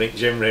into her in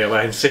gym, really,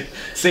 and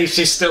see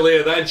she's still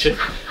here. Then she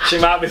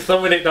might be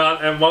thumbing it down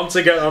and want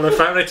to get on the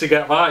ferry to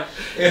get back,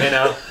 you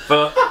know.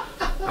 But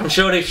I'm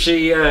sure if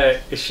she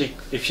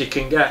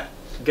can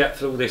get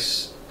through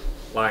this,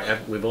 like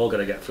we've all got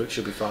to get through,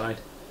 she'll be fine,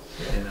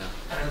 you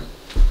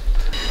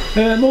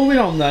know. Moving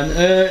on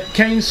then,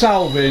 Kane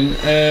Salvin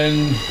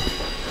and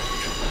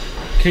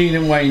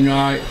Keenan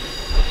Wainwright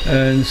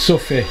and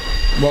Suffy.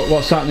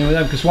 What's happening with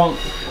them? Because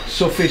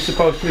Suffy's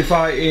supposed to be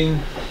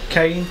fighting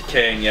Kane,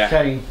 yeah.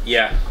 Kane.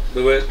 Yeah.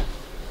 We were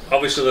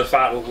obviously the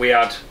fact that we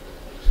had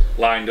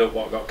lined up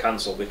what got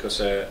cancelled because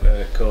of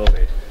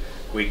COVID.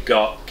 We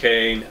got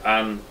Kane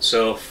and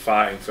Soph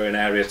fighting for an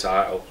area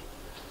title.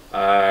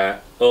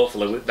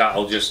 Hopefully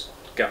that'll just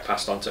get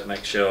passed on to the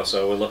next show.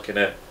 So we're looking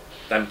at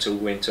them two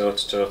win toe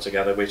to toe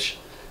together, which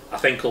I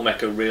think will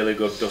make a really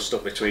good dust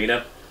up between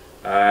them.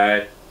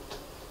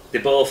 They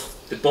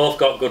both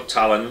got good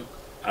talent,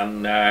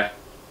 and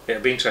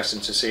it'll be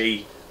interesting to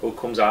see who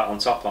comes out on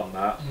top on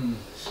that.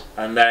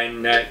 And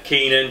then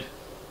Keenan,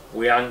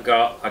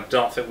 I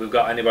don't think we've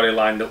got anybody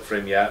lined up for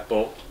him yet,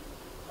 but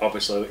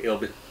obviously he'll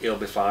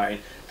be fighting.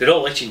 They're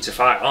all itching to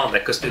fight, aren't they?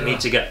 Because they need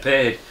to get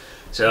paid.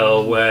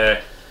 So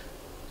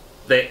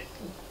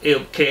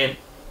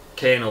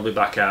Kane will be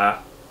back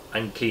out,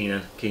 and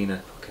Keenan. Kane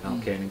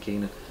and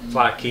Keenan. It's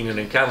like Keenan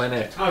and Kel, isn't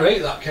it? I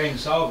rate that Kane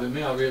Salvin,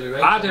 me. I really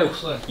rate. I do.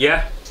 Honestly.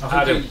 Yeah.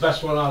 I think he's the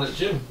best one out at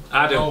gym.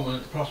 I do. At the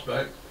moment,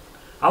 prospect.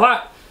 I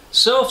like.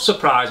 Soph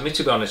surprised me,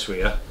 to be honest with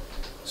you.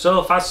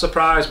 Soph has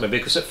surprised me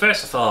because at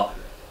first I thought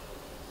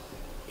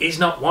he's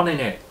not wanting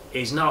it.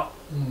 He's not.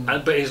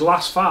 But his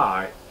last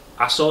fight,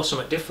 I saw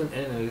something different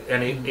in him,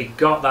 and he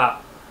got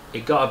that.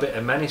 He got a bit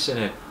of menace in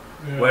it.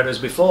 Yeah. Whereas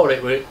before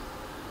it was,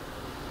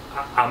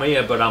 I'm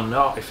here but I'm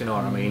not. If you know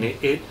what I mean.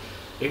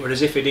 It was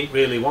as if he didn't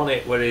really want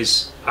it.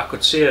 Whereas I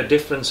could see a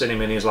difference in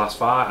him in his last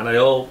fight, and I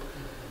hope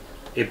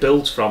he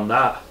builds from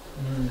that.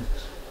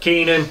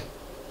 Keenan.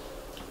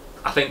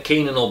 I think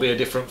Keenan will be a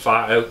different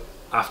fighter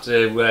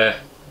after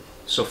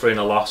suffering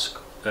a loss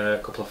a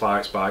couple of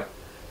fights back.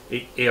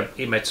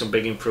 He made some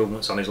big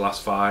improvements on his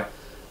last fight,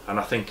 and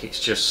I think it's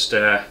just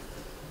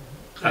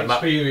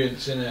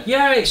experience, isn't it?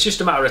 Yeah, it's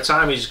just a matter of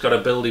time. He's got to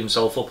build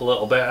himself up a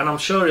little bit, and I'm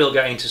sure he'll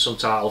get into some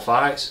title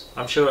fights.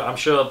 I'm sure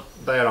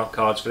they're on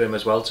cards for him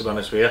as well, to be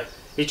honest with you.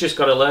 He's just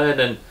got to learn,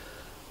 and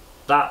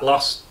that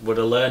loss was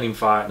a learning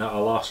fight, not a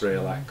loss,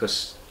 really.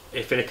 Because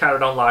if he'd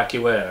carried on like he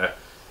were,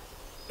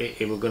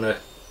 he was going to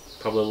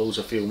probably lose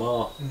a few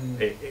more.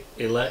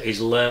 He's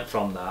learnt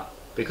from that,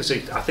 because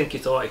I think he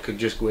thought he could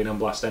just go in and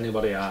blast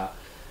anybody out,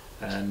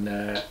 and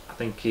I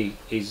think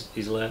he's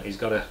learnt he's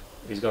got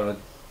to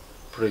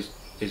put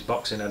his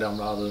boxing head on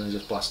rather than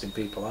just blasting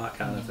people out,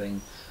 kind of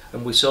thing.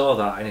 And we saw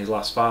that in his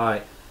last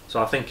fight,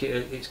 so I think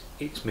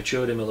it's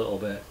matured him a little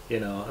bit,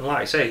 you know. And like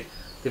I say,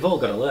 they've all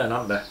got to learn,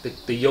 haven't they?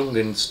 The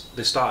youngins,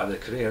 the start of their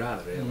career,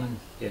 aren't they, really?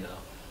 You know.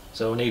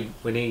 So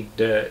we need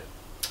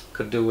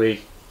could do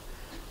we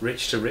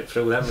Rich to rip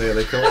through them,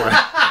 really, can't we?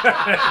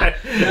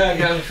 Yeah,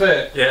 get them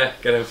fit. Yeah,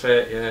 get them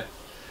fit, yeah.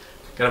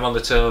 Get them on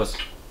the toes.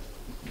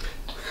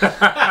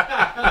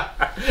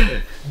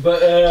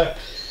 But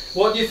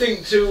what do you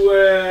think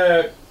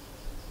to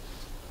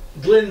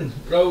Glyn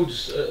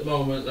Rhodes at the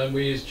moment then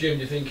with his gym?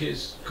 Do you think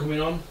it's coming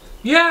on?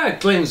 Yeah,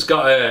 Glyn's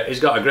got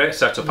a great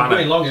setup. He's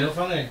been long enough,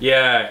 hasn't he?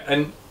 Yeah,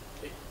 and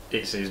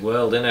it's his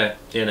world, isn't it?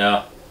 You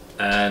know,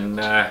 and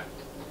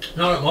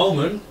not at the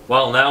moment.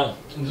 Well, now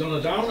he's on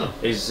a downer.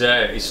 He's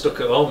stuck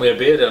at home with a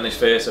beard on his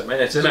face at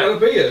minutes, isn't it? He's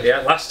got a beard?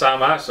 Yeah, last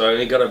time I saw him,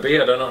 he got a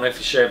beard. I don't know if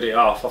he shaved it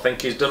off. I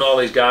think he's done all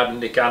his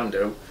gardening he can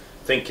do.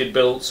 I think he'd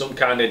built some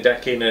kind of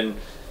decking and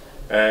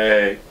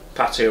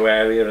patio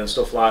area and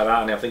stuff like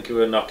that, and I think he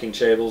was knocking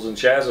tables and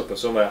chairs up or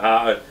something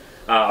out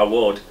of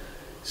wood.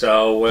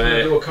 So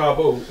do a car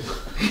boot.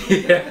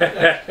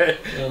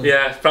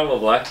 Yeah,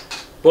 probably.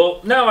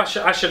 But no, I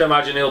should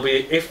imagine he'll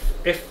be,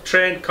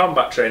 if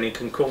combat training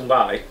can come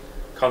by,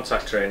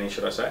 contact training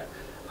should I say,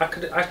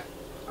 I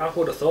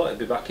would have thought he'd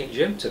be back in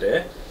gym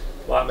today,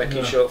 like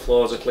making sure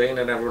floors are clean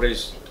and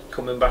everybody's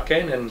coming back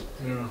in, and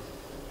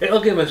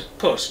it'll give him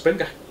put a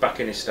spring back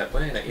in his step,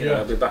 won't it? You know,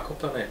 he'll be back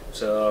up on it.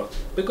 So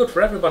be good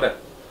for everybody.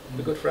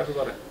 Be good for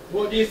everybody.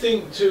 What do you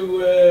think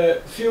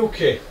to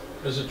Fuki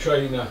as a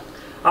trainer?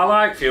 I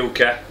like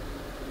Fuki.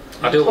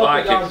 I do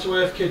like down it. to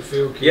earth kid,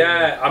 Phil.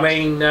 Yeah, I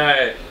mean,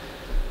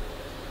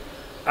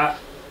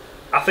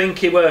 I think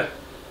he were.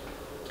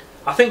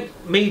 I think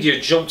media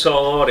jumped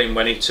all over him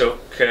when he took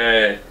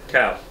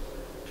Kel.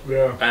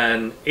 Yeah.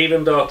 And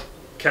even though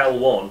Kel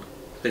won,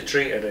 they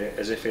treated it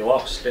as if he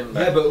lost, didn't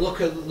they? Yeah, but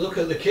look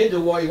at the kid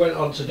and what he went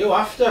on to do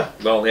after.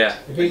 Well, yeah,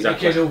 He beat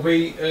exactly. the kid who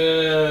beat.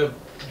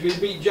 Did he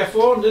beat Jeff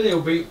Horn? Didn't he?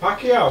 Who beat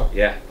Pacquiao?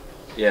 Yeah,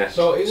 yeah.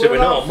 So he So were we're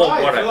no not mug,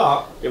 fight were for it?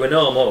 that. He were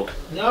no mug.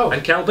 No.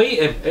 And Kel beat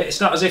him.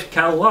 It's not as if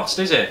Kel lost,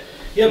 is it?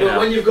 Yeah, You but know?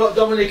 when you've got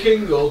Dominic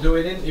Ingle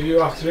doing interview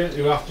after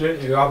interview after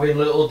interview, having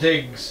little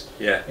digs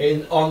Yeah.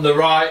 on the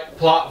right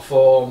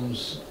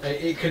platforms,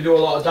 it can do a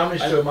lot of damage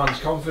to a man's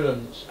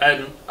confidence.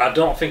 And I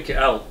don't think it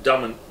helped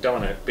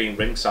Dominic being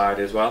ringside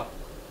as well.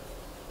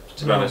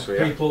 To be honest with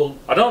you. People,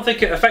 I don't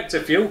think it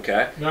affected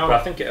Fuke, No. but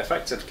I think it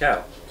affected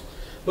Kel.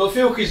 but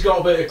Fuki's got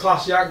a bit of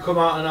class. He hasn't come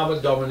out and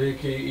hammered Dominic.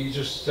 He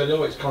just said,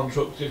 "Oh, it's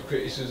constructive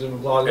criticism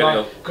and blah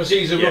blah," because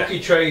he's a Yeah. rookie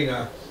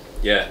trainer.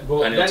 Yeah,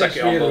 But and he'll Dennis take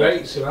it on really board.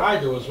 rates him. I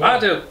do as well. I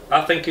do.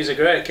 I think he's a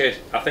great kid.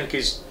 I think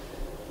he's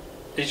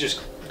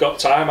just got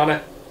time on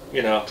it.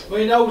 You know, Well,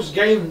 he knows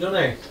game, doesn't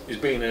he? he's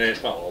been in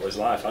it all his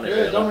life, hasn't he?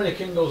 Yeah, really?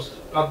 Dominic Ingles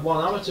had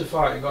one amateur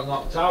fight and got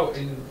knocked out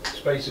in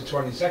space of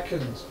 20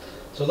 seconds.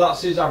 So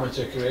that's his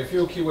amateur career.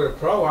 Fuki were a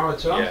pro,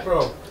 amateur Yeah. and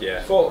pro.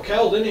 Yeah, Fought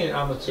Kel, didn't he, in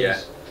amateurs? Yeah.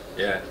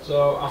 yeah,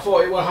 So I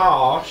thought it were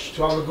harsh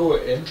to have a go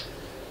at him.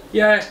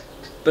 yeah.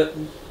 But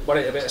what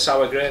it a bit of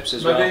sour grapes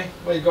as Maybe.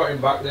 Well, you got him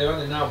back there,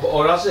 hasn't he, now? But,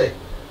 or has he? well.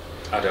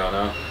 I don't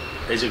know.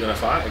 Is he going to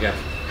fight again?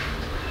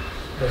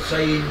 They're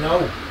saying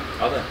no.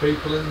 Are they?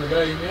 People in the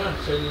game, yeah,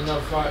 saying he'll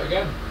never fight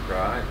again.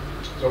 Right.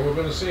 So we're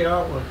going to see,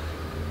 aren't we?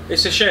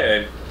 It's a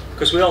shame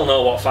because we all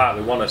know what fight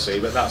we want to see,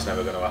 but that's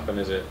never going to happen,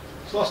 is it?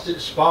 It's lost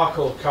its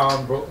sparkle,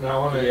 Carnbrook,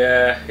 now, hasn't it?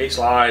 Yeah, it's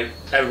like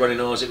everybody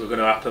knows it was going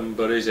to happen,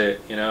 but is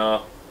it? You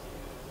know,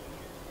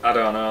 I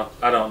don't know.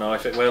 I don't know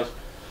if it will.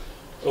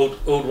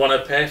 Who'd want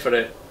to pay for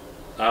it?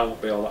 I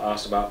won't be all that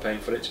asked about paying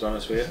for it, to be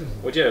honest with you.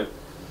 Would you?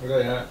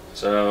 Yeah.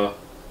 So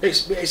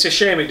it's a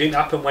shame it didn't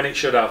happen when it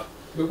should have.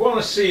 We want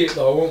to see it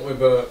though, won't we?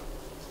 But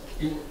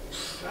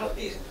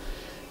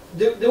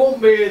they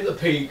won't be at the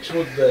peaks,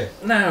 would they?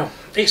 No,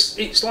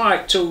 it's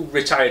like two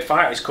retired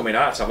fighters coming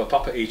out to have a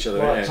pop at each other,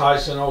 Like isn't it?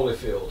 Tyson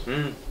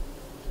Holyfield.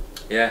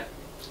 Yeah.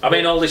 I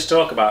mean, all this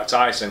talk about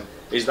Tyson,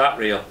 is that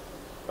real?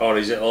 Or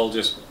is it all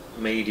just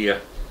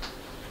media?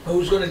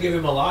 Who's going to give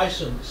him a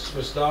licence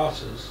for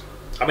starters?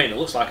 I mean, it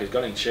looks like he's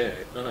got in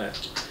shape, doesn't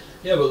it?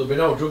 Yeah, but there'll be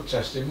no drug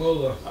testing,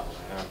 will there? Oh,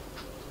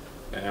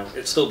 yeah.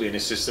 It'd still be in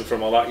his system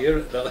from all that year.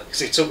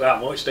 Because it took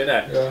that much,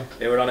 didn't it? Yeah.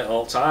 He were on it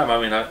all the time.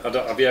 I mean, I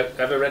don't, have you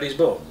ever read his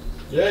book?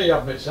 Yeah, he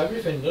admits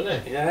everything,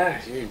 doesn't he? Yeah,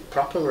 he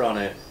proper were on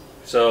it.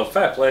 So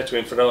fair play to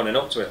him for owning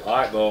up to it,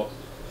 like, but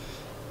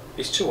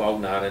he's too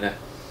old now, isn't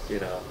he? You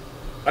know.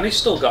 And he's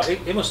still got,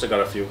 he must have got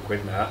a few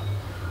quid now.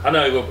 I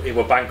know he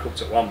were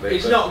bankrupt at one bit.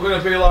 He's but not going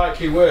to be like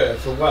he were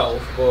for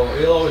wealth, but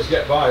he'll always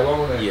get by,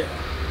 won't he? Yeah,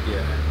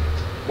 yeah.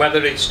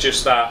 Whether it's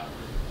just that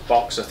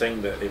boxer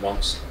thing that he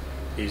wants,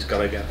 he's got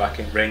to get back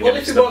in ring. Well, and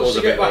if it's he the wants buzz to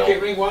of get it back all.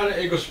 in ring, why don't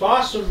he go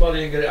spar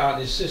somebody and get it out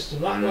of his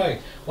system that way?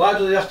 Why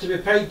do they have to be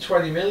paid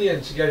 20 million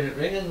to get in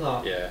ring and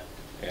that? Yeah,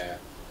 yeah.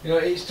 You know,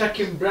 it's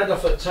taking bread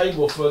off the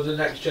table for the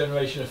next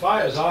generation of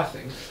fighters, I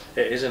think.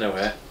 It is in a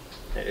way.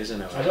 It is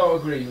in a way. I don't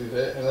agree with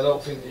it, and I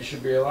don't think it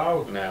should be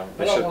allowed. No,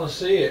 I don't want to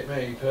see it,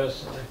 me,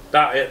 personally.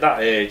 that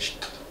age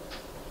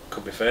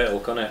could be fatal,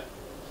 couldn't it?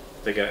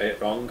 They get it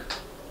wrong,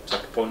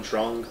 take a punch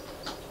wrong,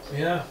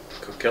 Yeah,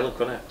 could kill him,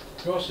 couldn't it?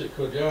 of course it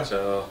could, yeah.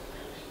 So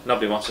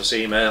nobody wants to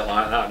see him hurt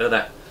like that, do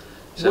they?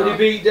 So, Would he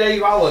beat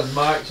Dave Allen,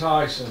 Mike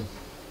Tyson?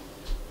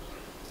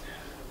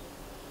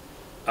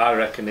 I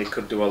reckon he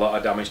could do a lot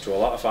of damage to a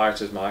lot of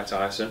fighters, Mike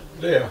Tyson.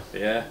 Yeah.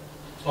 Yeah.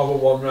 Over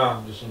one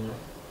round or something.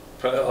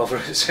 Put it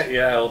over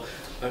yeah.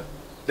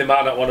 They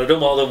might not want to do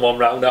more than one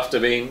round after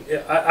being.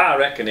 I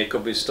reckon he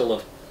could be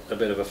still a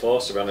bit of a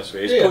force, to be honest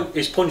with you.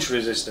 His punch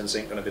resistance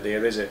ain't going to be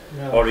there, is it?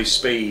 No. Or his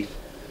speed.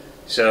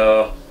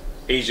 So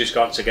he's just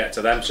got to get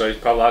to them. So he's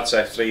probably, I'd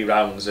say, 3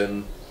 rounds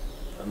and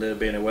they'll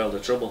be in a world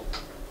of trouble,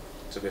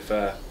 to be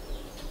fair.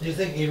 Do you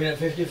think even at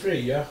 53,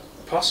 yeah?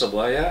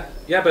 Possibly, yeah.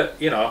 Yeah, but,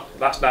 you know,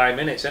 that's 9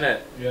 minutes, isn't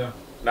it? Yeah.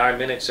 9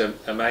 minutes of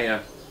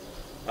mayhem.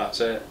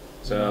 That's it.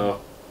 So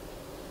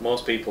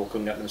most people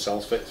couldn't get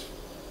themselves fit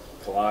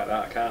for like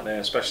that, can't they?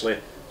 Especially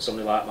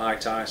somebody like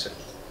Mike Tyson.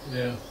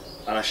 Yeah.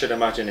 And I should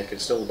imagine he could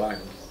still bang.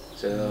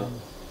 So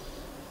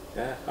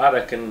yeah, I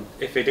reckon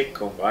if he did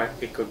come back,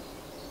 he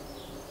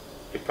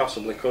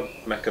possibly could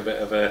make a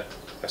bit of a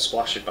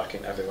splash back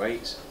in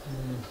heavyweights.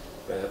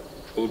 But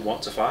who'd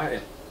want to fight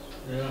him?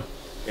 Yeah.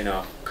 You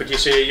know, could you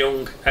see a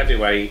young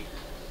heavyweight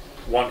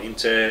wanting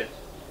to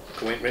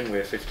come in ring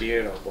with a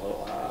 50-year-old bloke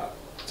like that?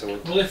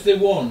 Well, if they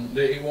won,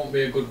 it won't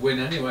be a good win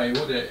anyway,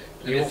 would it?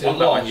 And You if won't they want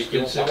that on lost, you- you they'd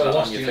won't say, want well, that on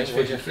lost your against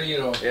thing, would you?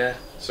 53-year-old. Yeah,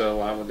 so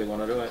why would they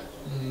want to do it?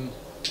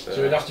 So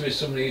it'd have to be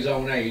somebody his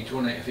own age,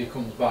 wouldn't it, if he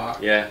comes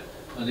back? Yeah.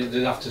 And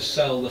they'd have to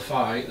sell the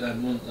fight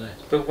then, wouldn't they?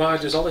 But why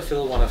does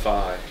Holyfield want to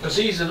fight? Because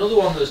he's another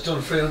one that's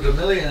done 300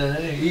 million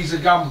and he's a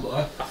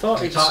gambler. I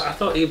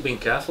thought he'd been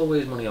careful with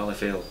his money,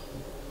 Holyfield.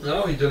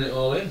 No, he'd done it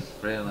all in.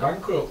 Really?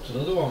 Bankrupt,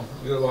 another one.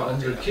 We've got about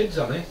 100 kids,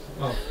 hasn't he?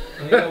 Well, I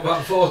think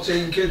about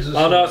 14 kids or Oh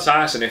something. no,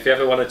 Tyson, if you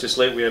ever wanted to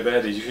sleep with your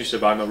bed, you used to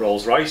buy him a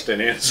Rolls Royce,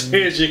 didn't he? And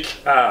see as you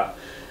can.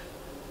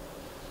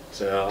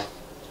 So.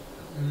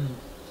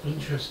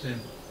 Interesting.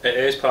 It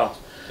is, pal.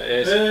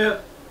 It is.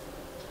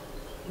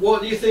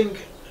 What do you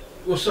think?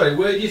 Well, sorry,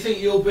 where do you think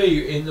you'll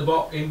be in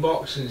the in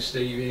boxing,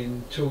 Steve,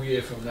 in 2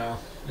 years from now?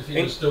 Do you think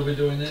you'll still be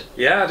doing it?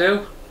 Yeah, I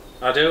do.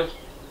 I do.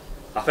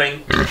 I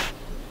think.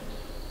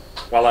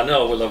 Well, I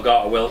know we'll have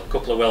got a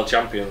couple of world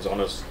champions on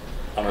us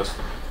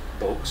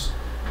books.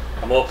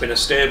 I'm hoping the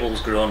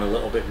stable's grown a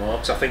little bit more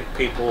because I think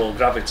people will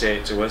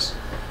gravitate to us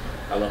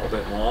a little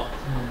bit more.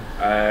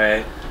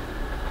 I'd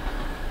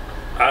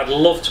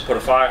love to put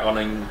a fight on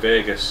in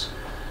Vegas.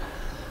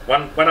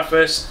 When I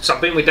first, so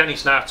I've been with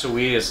Dennis now 2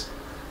 years,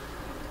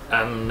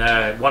 and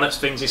one of the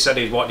things he said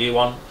is, "What do you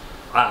want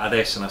out of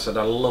this?" And I said,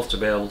 "I'd love to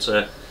be able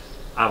to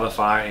have a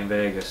fight in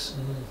Vegas,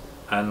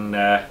 and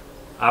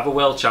have a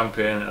world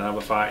champion and have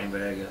a fight in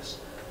Vegas."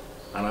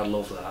 And I'd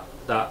love that.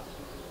 That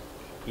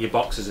your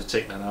boxers are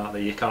ticking, aren't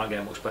they? You can't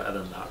get much better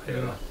than that,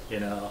 really. Yeah. You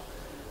know,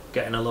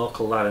 getting a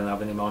local lad and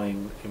having him on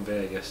in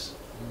Vegas,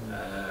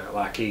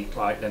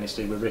 like Dennis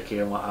did with Ricky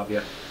and what have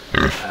you.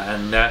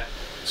 And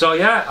so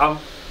yeah,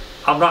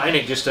 I'm not in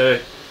it just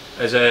as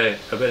a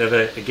bit of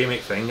a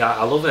gimmick thing.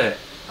 I love it.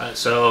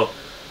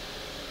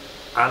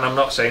 And I'm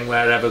not saying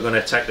we're ever going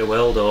to take the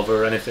world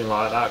over or anything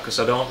like that, because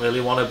I don't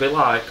really want to be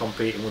like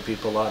competing with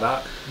people like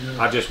that.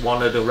 I just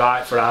want to do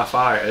right for our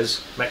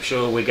fighters, make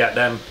sure we get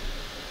them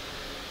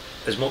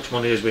as much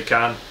money as we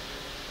can,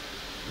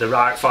 the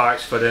right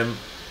fights for them,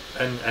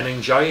 and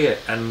enjoy it.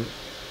 And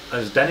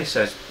as Dennis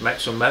says,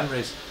 make some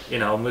memories, you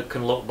know, and we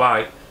can look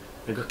back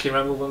and go, "Can you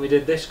remember when we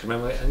did this? Can you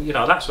remember?" And you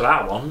know, that's what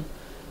I want.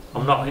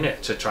 I'm not in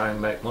it to try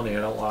and make money.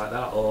 I don't like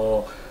that,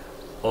 or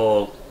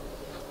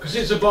because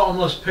it's a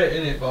bottomless pit,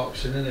 isn't it,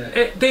 boxing, isn't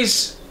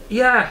it?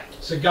 Yeah.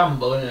 It's a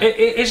gamble, isn't it?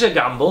 It is a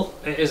gamble.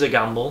 It is a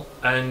gamble,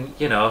 and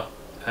you know,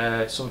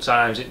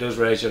 sometimes it does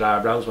raise your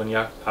eyebrows when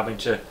you're having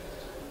to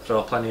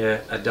throw plenty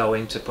of dough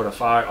in to put a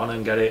fight on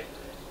and get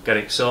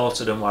it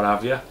sorted and what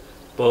have you.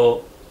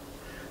 But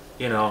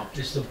you know,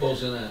 it's the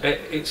buzz, isn't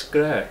it? It's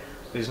great.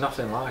 There's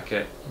nothing like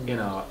it. You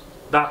know,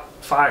 that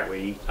fight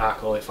week, I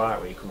call it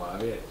fight week and what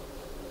have you.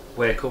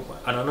 Wake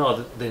up, and I know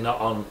that they're not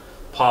on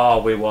par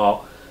with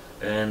what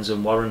Earns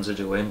and Warrens are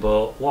doing,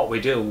 but what we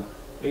do,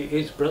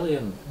 it's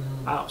brilliant,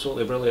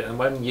 absolutely brilliant. And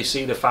when you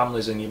see the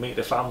families and you meet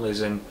the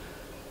families, and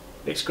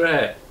it's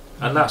great,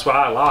 and that's what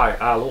I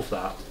like. I love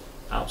that,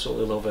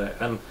 absolutely love it.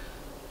 And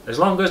as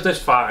long as these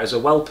fighters are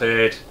well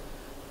paid,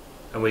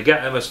 and we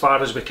get them as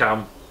far as we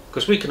can,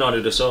 because we can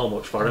only do so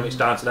much for them. It's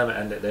down to them at the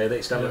end of the day.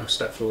 It's them that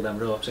step through them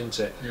ropes, isn't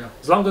it? Yeah.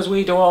 As long as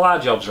we do all our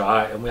jobs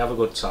right and we have a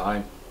good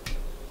time,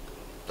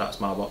 that's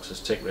my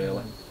boxer's tick,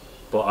 really.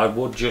 But I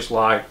would just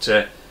like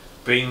to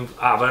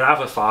either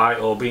have a fight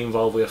or be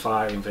involved with a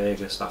fight in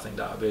Vegas. I think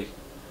that would be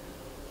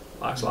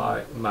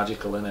like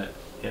magical, innit?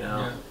 You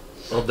know,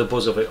 love the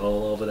buzz of it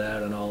all over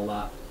there and all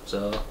that.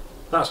 So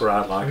that's what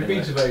I'd like. Have you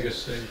been to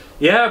Vegas, Steve?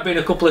 Yeah, I've been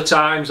a couple of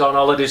times on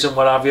holidays and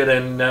what have you,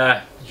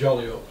 and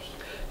jolly ups.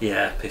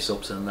 Yeah, piss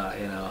ups and that.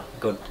 You know,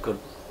 good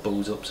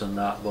booze ups and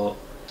that. But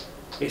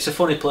it's a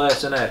funny place,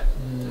 isn't it?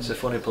 It's a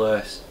funny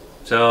place.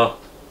 So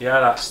yeah,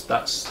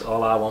 that's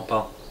all I want,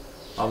 pal.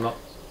 I'm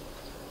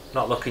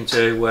not looking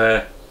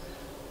to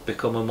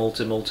become a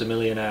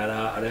multi-millionaire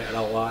out of it. I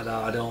don't like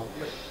that.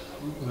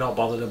 I'm not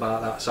bothered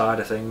about that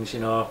side of things. You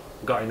know,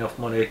 I've got enough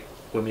money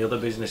with my other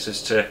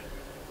businesses to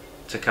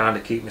kind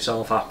of keep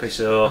myself happy.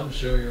 So I'm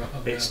sure you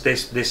have, it's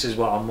this is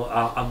what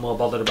I'm more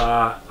bothered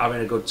about,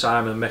 having a good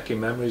time and making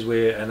memories with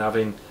it, and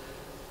having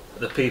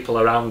the people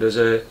around us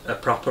are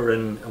proper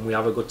and we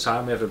have a good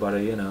time with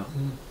everybody. You know,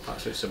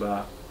 that's what it's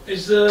about.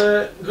 Is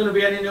there going to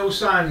be any new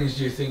signings,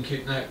 do you think,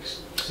 in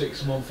next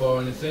 6 months or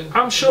anything?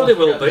 I'm sure there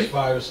will be.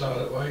 Virus out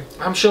of that way.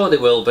 I'm sure there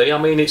will be. I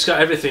mean,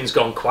 everything's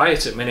gone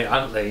quiet at the minute,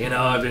 hasn't they? You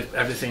know,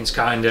 everything's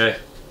kind of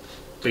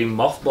been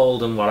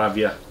mothballed and what have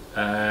you.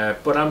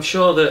 But I'm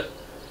sure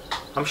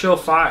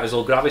fighters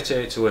will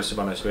gravitate to us, to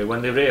be honest with you,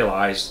 when they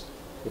realise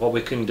what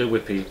we can do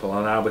with people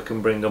and how we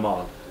can bring them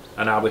on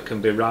and how we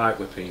can be right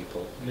with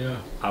people. Yeah.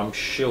 I'm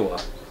sure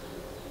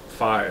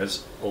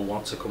fighters will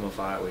want to come and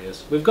fight with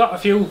us. We've got a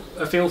few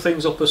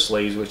things up our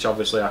sleeves, which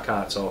obviously I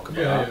can't talk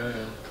about. Yeah.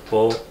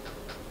 But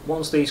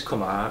once these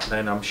come out,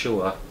 then I'm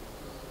sure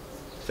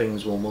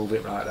things will move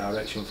in the right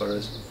direction for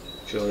us.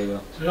 Sure they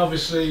will. And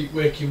obviously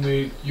working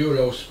with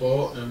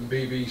Eurosport and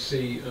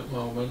BBC at the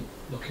moment,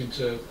 looking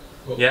to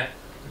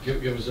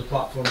give us a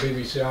platform.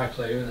 BBC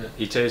iPlayer, isn't it?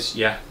 It is,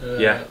 yeah.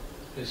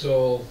 It's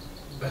all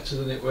better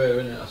than it were,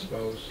 isn't it, I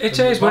suppose? It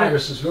is. The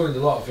virus has ruined a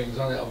lot of things,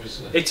 hasn't it,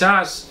 obviously? It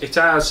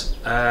has.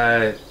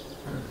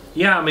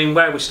 Yeah, I mean,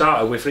 where we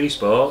started with Free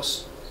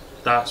Sports,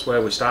 that's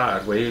where we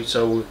started with,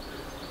 so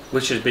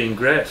which has been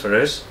great for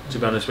us, to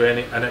be honest with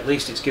you, and at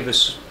least it's given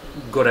us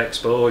good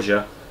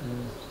exposure.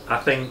 I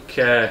think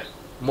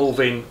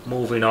moving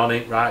on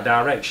in right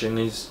direction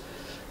is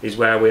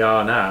where we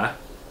are now,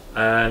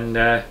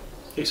 and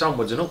it's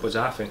onwards and upwards,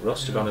 I think,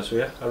 Russ, to be honest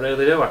with you. I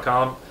really do. I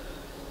can't.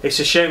 It's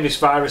a shame this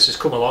virus has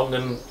come along,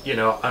 and you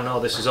know, I know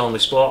this is only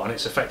sport and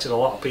it's affected a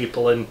lot of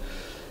people in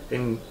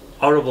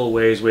horrible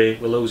ways. We're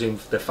losing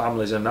their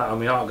families and that, and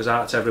my heart goes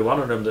out to every one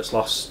of them that's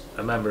lost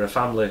a member of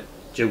family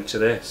due to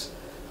this.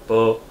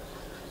 But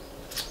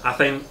I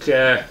think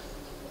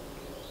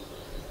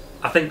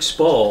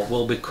sport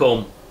will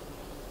become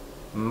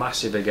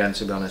massive again,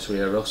 to be honest with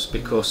you, Russ,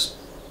 because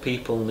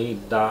people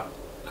need that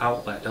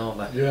outlet, don't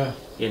they? Yeah.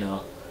 You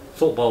know,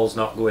 football's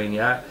not going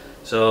yet,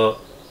 so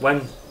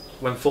when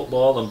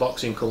football and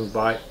boxing comes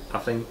back, I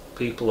think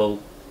people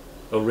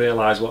will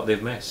realise what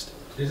they've missed.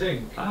 Do you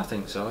think? I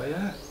think so,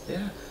 yeah.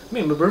 I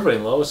mean, my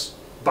brother-in-law's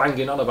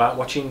banging on about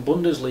watching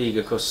Bundesliga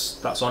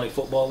because that's only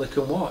football they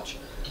can watch.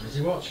 Is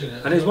he watching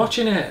it? And he's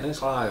watching it, and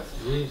it's like,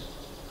 Jeez.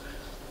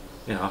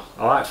 you know,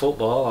 I like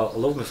football, I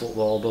love my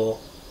football, but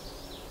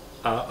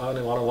I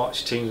only want to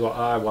watch teams what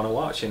I want to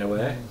watch in a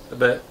way.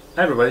 But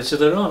everybody's to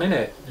their own,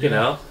 innit? You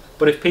know.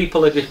 But if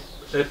people are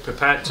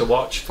prepared to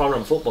watch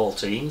foreign football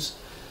teams,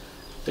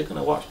 they're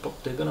gonna watch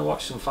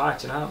some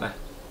fighting, aren't they?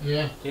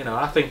 Yeah. You know,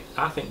 I think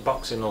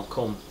boxing will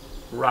come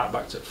right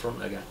back to the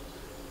front again.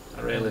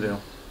 I really do.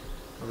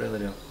 I really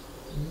do.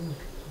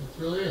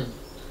 Brilliant.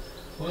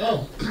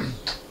 Well,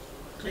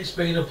 it's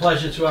been a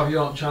pleasure to have you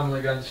on channel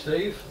again,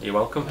 Steve. You're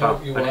welcome, pal.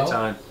 Hope you're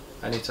Anytime.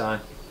 well.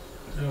 Anytime.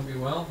 I hope you're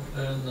well.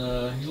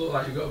 And you look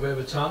like you've got a bit of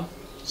a tan.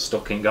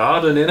 Stuck in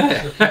garden,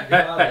 innit? Stuck in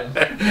garden.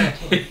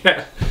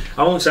 Yeah.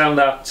 I won't sound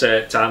that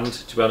tanned,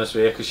 to be honest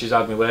with you, because she's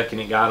had me working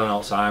in garden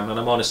all the time, and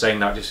I'm only saying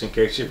that just in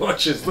case she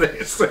watches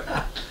this.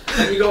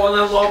 You got one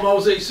of them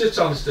lawnmowers that you sit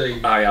on,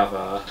 Steve? I have.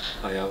 Well,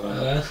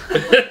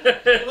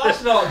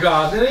 that's not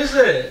gardening, is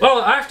it?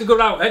 Well, I have to go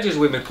round edges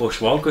with my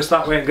push one, because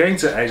that way ain't going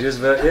to edges,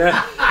 but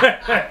yeah.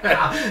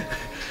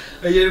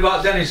 Are you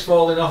about Dennis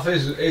falling off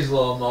his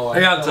lawnmower?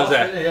 He had to,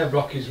 yeah,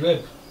 broke his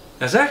rib.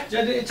 Is it?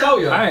 Yeah, did he tell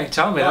you? I ain't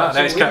tell me that.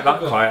 No, he's kept that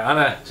quiet,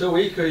 hasn't he? 2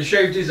 weeks ago, he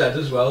shaved his head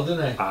as well,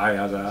 didn't he? I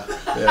had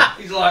yeah.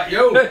 He's like,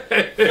 yo,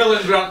 Phil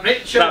and Grant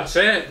Mitchell. That's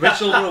it,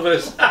 Mitchell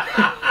brothers.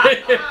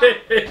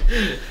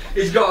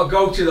 He's got a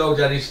goatee though,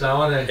 Dennis,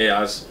 now, hasn't he? He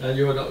has. And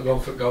you're not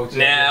going for goatee?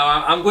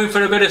 No, I'm going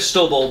for a bit of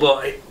stubble,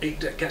 but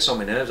it gets on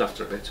my nerves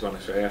after a bit, to be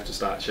honest with you. I have to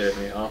start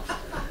shaving it off.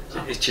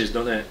 Itches,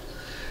 doesn't it?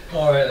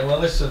 Alright, then, well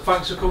listen,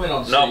 thanks for coming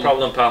on, Steve. No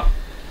problem, pal.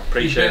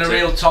 Appreciate it. You've been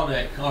a real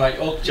tonic. Alright,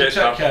 cheers,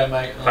 take pal. care,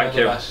 mate. Thank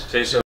you. Best. See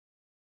you soon.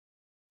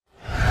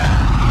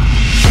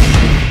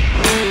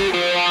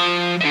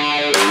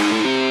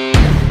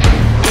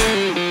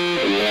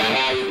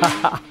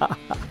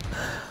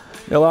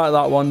 You like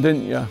that one,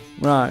 didn't you?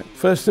 Right,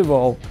 first of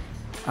all,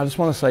 I just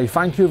want to say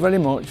thank you very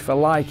much for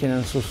liking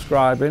and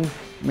subscribing.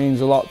 It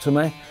means a lot to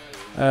me,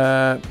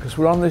 because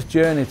we're on this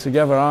journey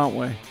together, aren't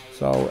we?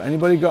 So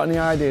anybody got any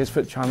ideas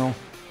for the channel,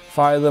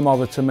 fire them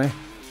over to me,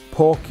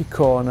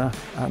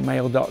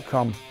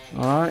 porkycorner@mail.com.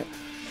 Alright?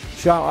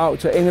 Shout out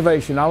to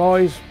Innovation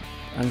Alloys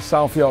and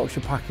South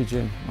Yorkshire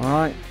Packaging.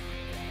 Alright?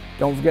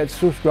 Don't forget to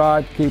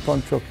subscribe, keep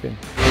on trucking.